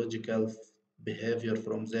very logical behavior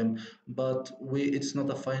from them, but it's not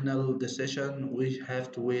a final decision. We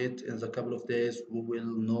have to wait in a couple of days. We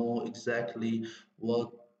will know exactly what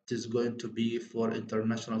is going to be for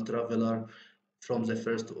international traveler from the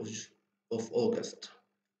 1st of August.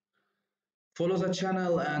 Follow the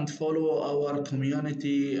channel and follow our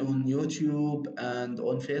community on YouTube and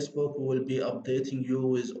on Facebook. We will be updating you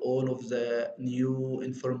with all of the new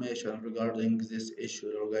information regarding this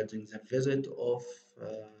issue, regarding the visit of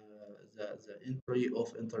the entry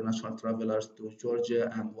of international travelers to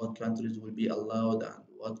Georgia and what countries will be allowed and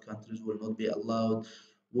what countries will not be allowed.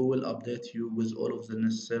 We will update you with all of the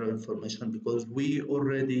necessary information because we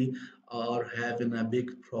already are having a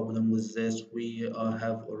big problem with this. We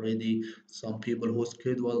have already some people who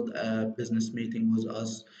scheduled a business meeting with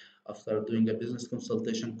us after doing a business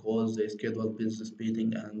consultation call. They scheduled business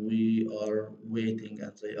meeting and we are waiting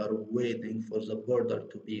and they are waiting for the border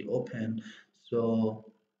to be open. So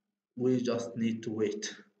we just need to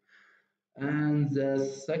wait. And the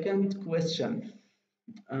second question,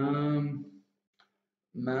 um,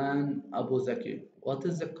 Man Abu Zaki, what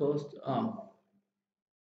is the cost?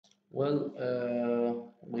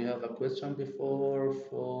 We have a question before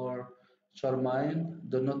for Charmaine.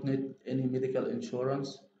 Do not need any medical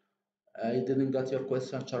insurance. I didn't get your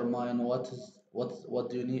question, Charmaine. What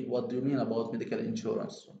do you need? What do you mean about medical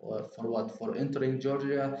insurance? Or for what? For entering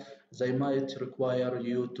Georgia, they might require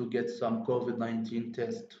you to get some COVID-19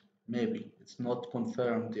 test. Maybe it's not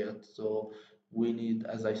confirmed yet, so we need,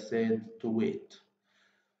 as I said, to wait.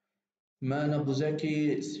 Man Abu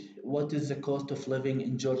Zaki, what is the cost of living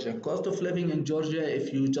in Georgia? Cost of living in Georgia,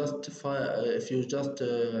 if you just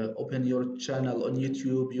open your channel on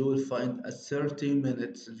YouTube, you will find a 30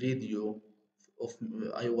 minutes video of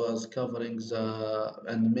I was covering the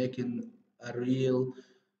and making a real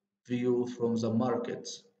view from the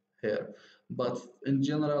markets here. But in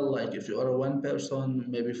general, like if you are one person,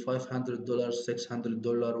 maybe $500,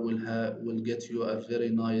 $600 will get you a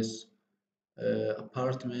very nice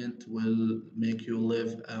apartment, will make you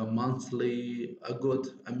live a monthly,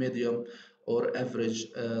 a medium or average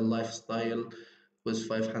lifestyle. with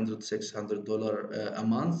 500 $600 a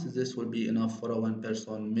month. This will be enough for a one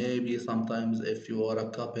person. Maybe sometimes if you are a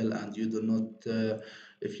couple and you do not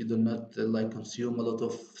if you do not like consume a lot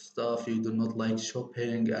of stuff, you do not like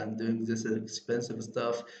shopping and doing this expensive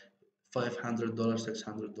stuff, $500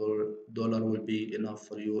 $600 will be enough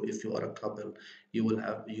for you. If you are a couple, you will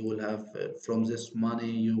have from this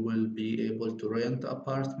money you will be able to rent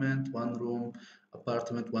apartment, one room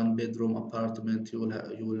apartment, one bedroom apartment. You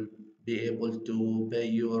will be able to pay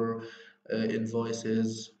your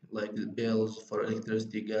invoices like the bills for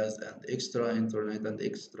electricity, gas, and extra internet and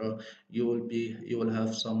extra. You will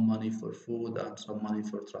have some money for food and some money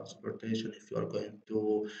for transportation if you are going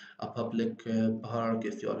to a public park,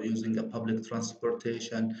 if you are using a public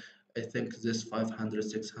transportation. I think this 500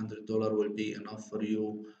 $600 will be enough for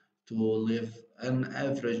you to live an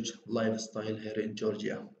average lifestyle here in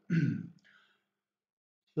Georgia.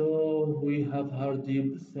 So we have heard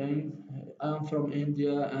deep things. I'm from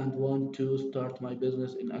India and want to start my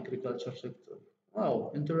business in agriculture sector.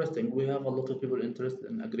 Wow, interesting. We have a lot of people interested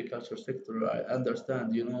in agriculture sector. I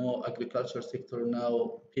understand, agriculture sector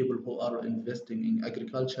now, people who are investing in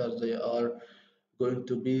agriculture, they are going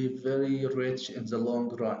to be very rich in the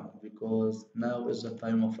long run because now is the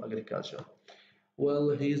time of agriculture. Well,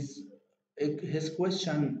 his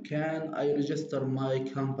question, can I register my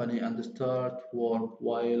company and start work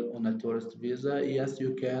while on a tourist visa? Yes,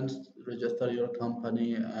 you can register your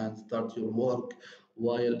company and start your work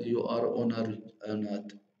while you are on a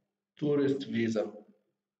tourist visa.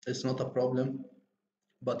 It's not a problem,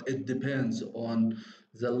 but it depends on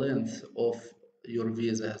the length of your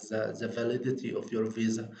visa, the validity of your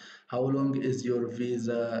visa. How long is your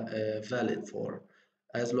visa valid for?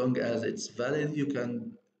 As long as it's valid, you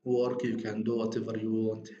can work, you can do whatever you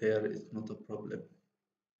want here. It's not a problem.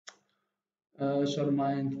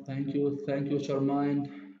 Sharmine, thank you, Sharmine.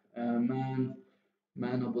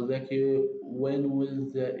 Man, Abu Dhaki, when will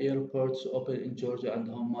the airports open in Georgia and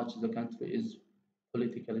how much the country is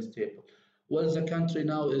politically stable? Well, the country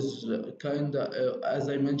now is kind of, as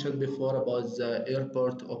I mentioned before about the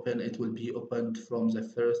airport open, it will be opened from the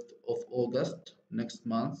 1st of August next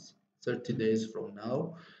month, 30 days from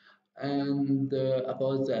now. And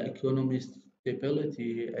about the economic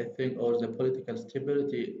stability, I think, or the political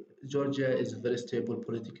stability, Georgia is very stable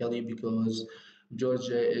politically because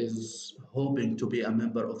Georgia is hoping to be a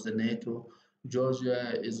member of the NATO.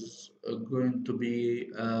 Georgia is going to be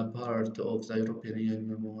a part of the European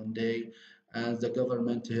Union one day, and the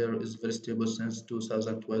government here is very stable since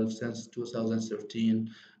 2012, since 2013,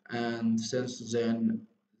 and since then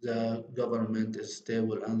the government is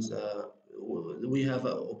stable and we have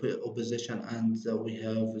a opposition and we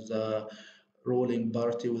have the ruling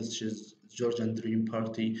party, which is Georgian Dream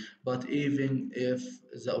Party. But even if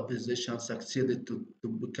the opposition succeeded to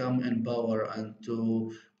become in power and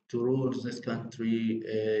to rule this country,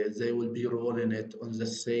 they will be ruling it on the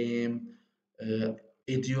same uh,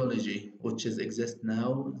 ideology which is exist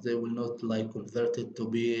now. They will not like convert it to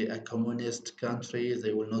be a communist country.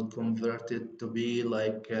 They will not convert it to be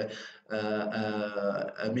like a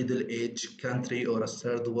middle age country or a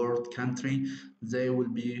third world country. They will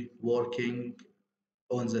be working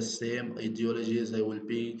on the same ideologies. They will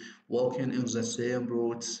be walking in the same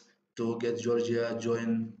routes to get Georgia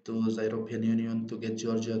joined to the European Union, to get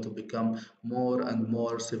Georgia to become more and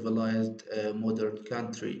more civilized, modern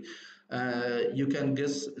country. You can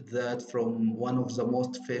guess that from one of the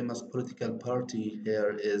most famous political party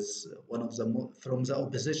here is one of the from the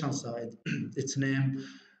opposition side. Its name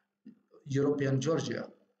European Georgia.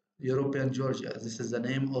 European Georgia. This is the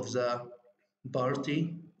name of the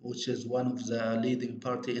party, which is one of the leading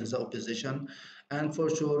party in the opposition. And for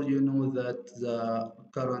sure, you know that the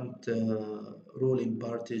current ruling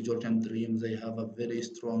party, Georgian Dream, they have a very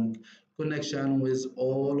strong connection with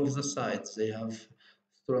all of the sides. They have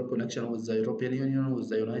strong connection with the European Union, with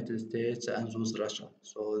the United States, and with Russia.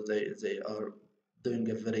 So they are doing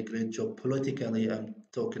a very great job politically. I'm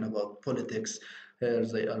talking about politics here.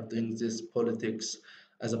 They are doing this politics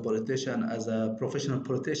as a politician, as a professional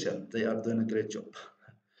politician. They are doing a great job.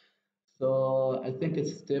 So I think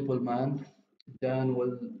it's stable, man. Dan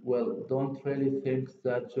well, don't really think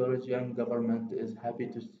that Georgian government is happy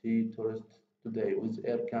to see tourists today with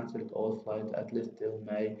air cancelled all flights at least till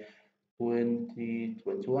May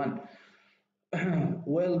 2021.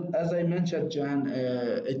 Well, as I mentioned, Jan,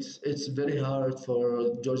 it's very hard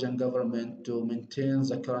for Georgian government to maintain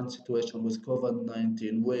the current situation with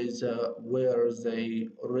COVID-19, where they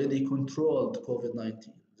already controlled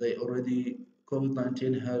COVID-19. They already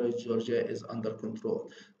COVID-19 here in Georgia is under control.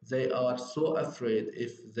 They are so afraid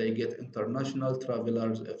if they get international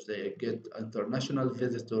travelers, if they get international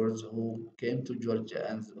visitors who came to Georgia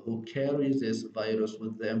and who carry this virus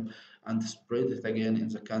with them and spread it again in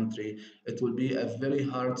the country, it will be a very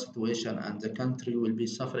hard situation and the country will be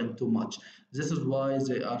suffering too much. This is why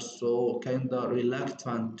they are so kind of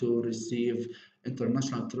reluctant to receive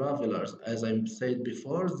international travelers. As I said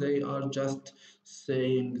before, they are just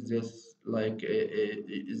saying this like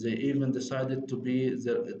they even decided to be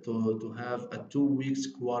there, to have a 2 weeks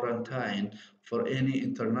quarantine for any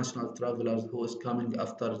international travelers who is coming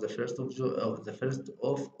after the 1st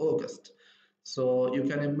of August. So you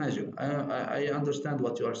can imagine. I understand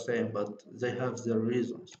what you are saying, but they have their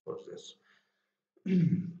reasons for this.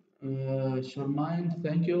 Sharmine,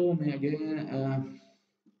 thank you. Me again.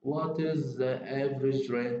 What is the average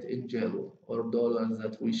rent in jail or dollars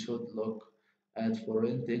that we should look at for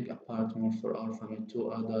renting apartment for our family,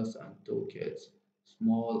 two adults and two kids,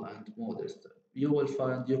 small and modest?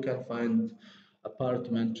 You can find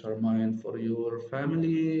apartment, Charmaine, for your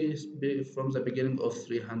family from the beginning of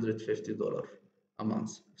 $350 a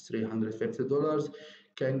month. $350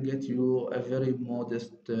 can get you a very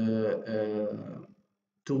modest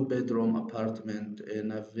two-bedroom apartment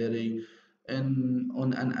in a very in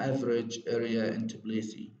on an average area in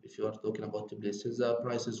Tbilisi. If you are talking about Tbilisi, the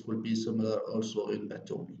prices will be similar also in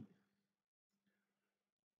Batumi.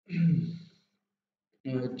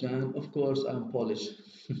 Jan, of course, I'm Polish.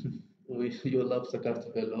 You love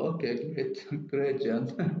Sakartvelo. Okay, great, great, Jan.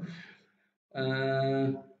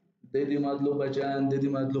 Uh, Dedi Madluba Jan, Dedi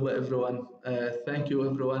Madluba everyone. Thank you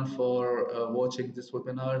everyone for watching this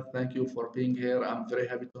webinar. Thank you for being here. I'm very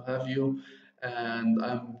happy to have you, and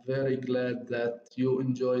I'm very glad that you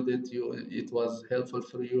enjoyed it. It was helpful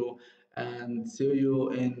for you, and see you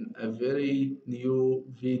in a very new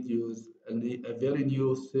videos, a very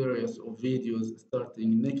new series of videos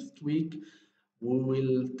starting next week. We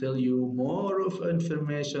will tell you more of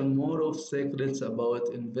information, more of secrets about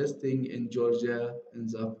investing in Georgia in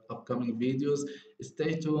the upcoming videos.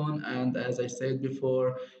 Stay tuned. And as I said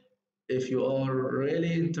before, if you are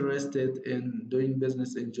really interested in doing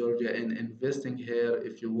business in Georgia and investing here,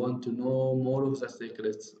 if you want to know more of the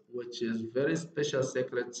secrets, which is very special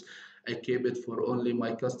secrets, I keep it for only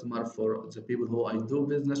my customer, for the people who I do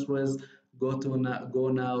business with. Go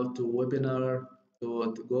now to webinar.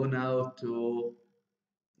 To go now to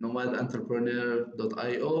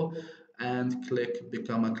nomadentrepreneur.io and click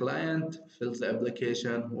become a client, fill the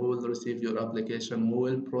application. We will receive your application, we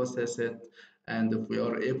will process it, and if we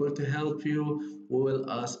are able to help you, we will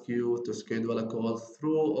ask you to schedule a call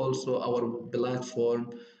through also our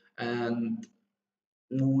platform, and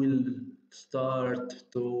we will start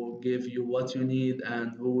to give you what you need,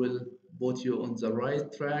 and we will put you on the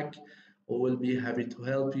right track. We will be happy to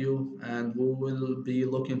help you, and we will be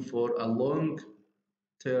looking for a long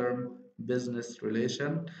term business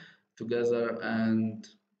relation together. And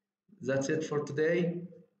that's it for today.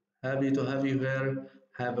 Happy to have you here.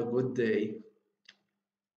 Have a good day.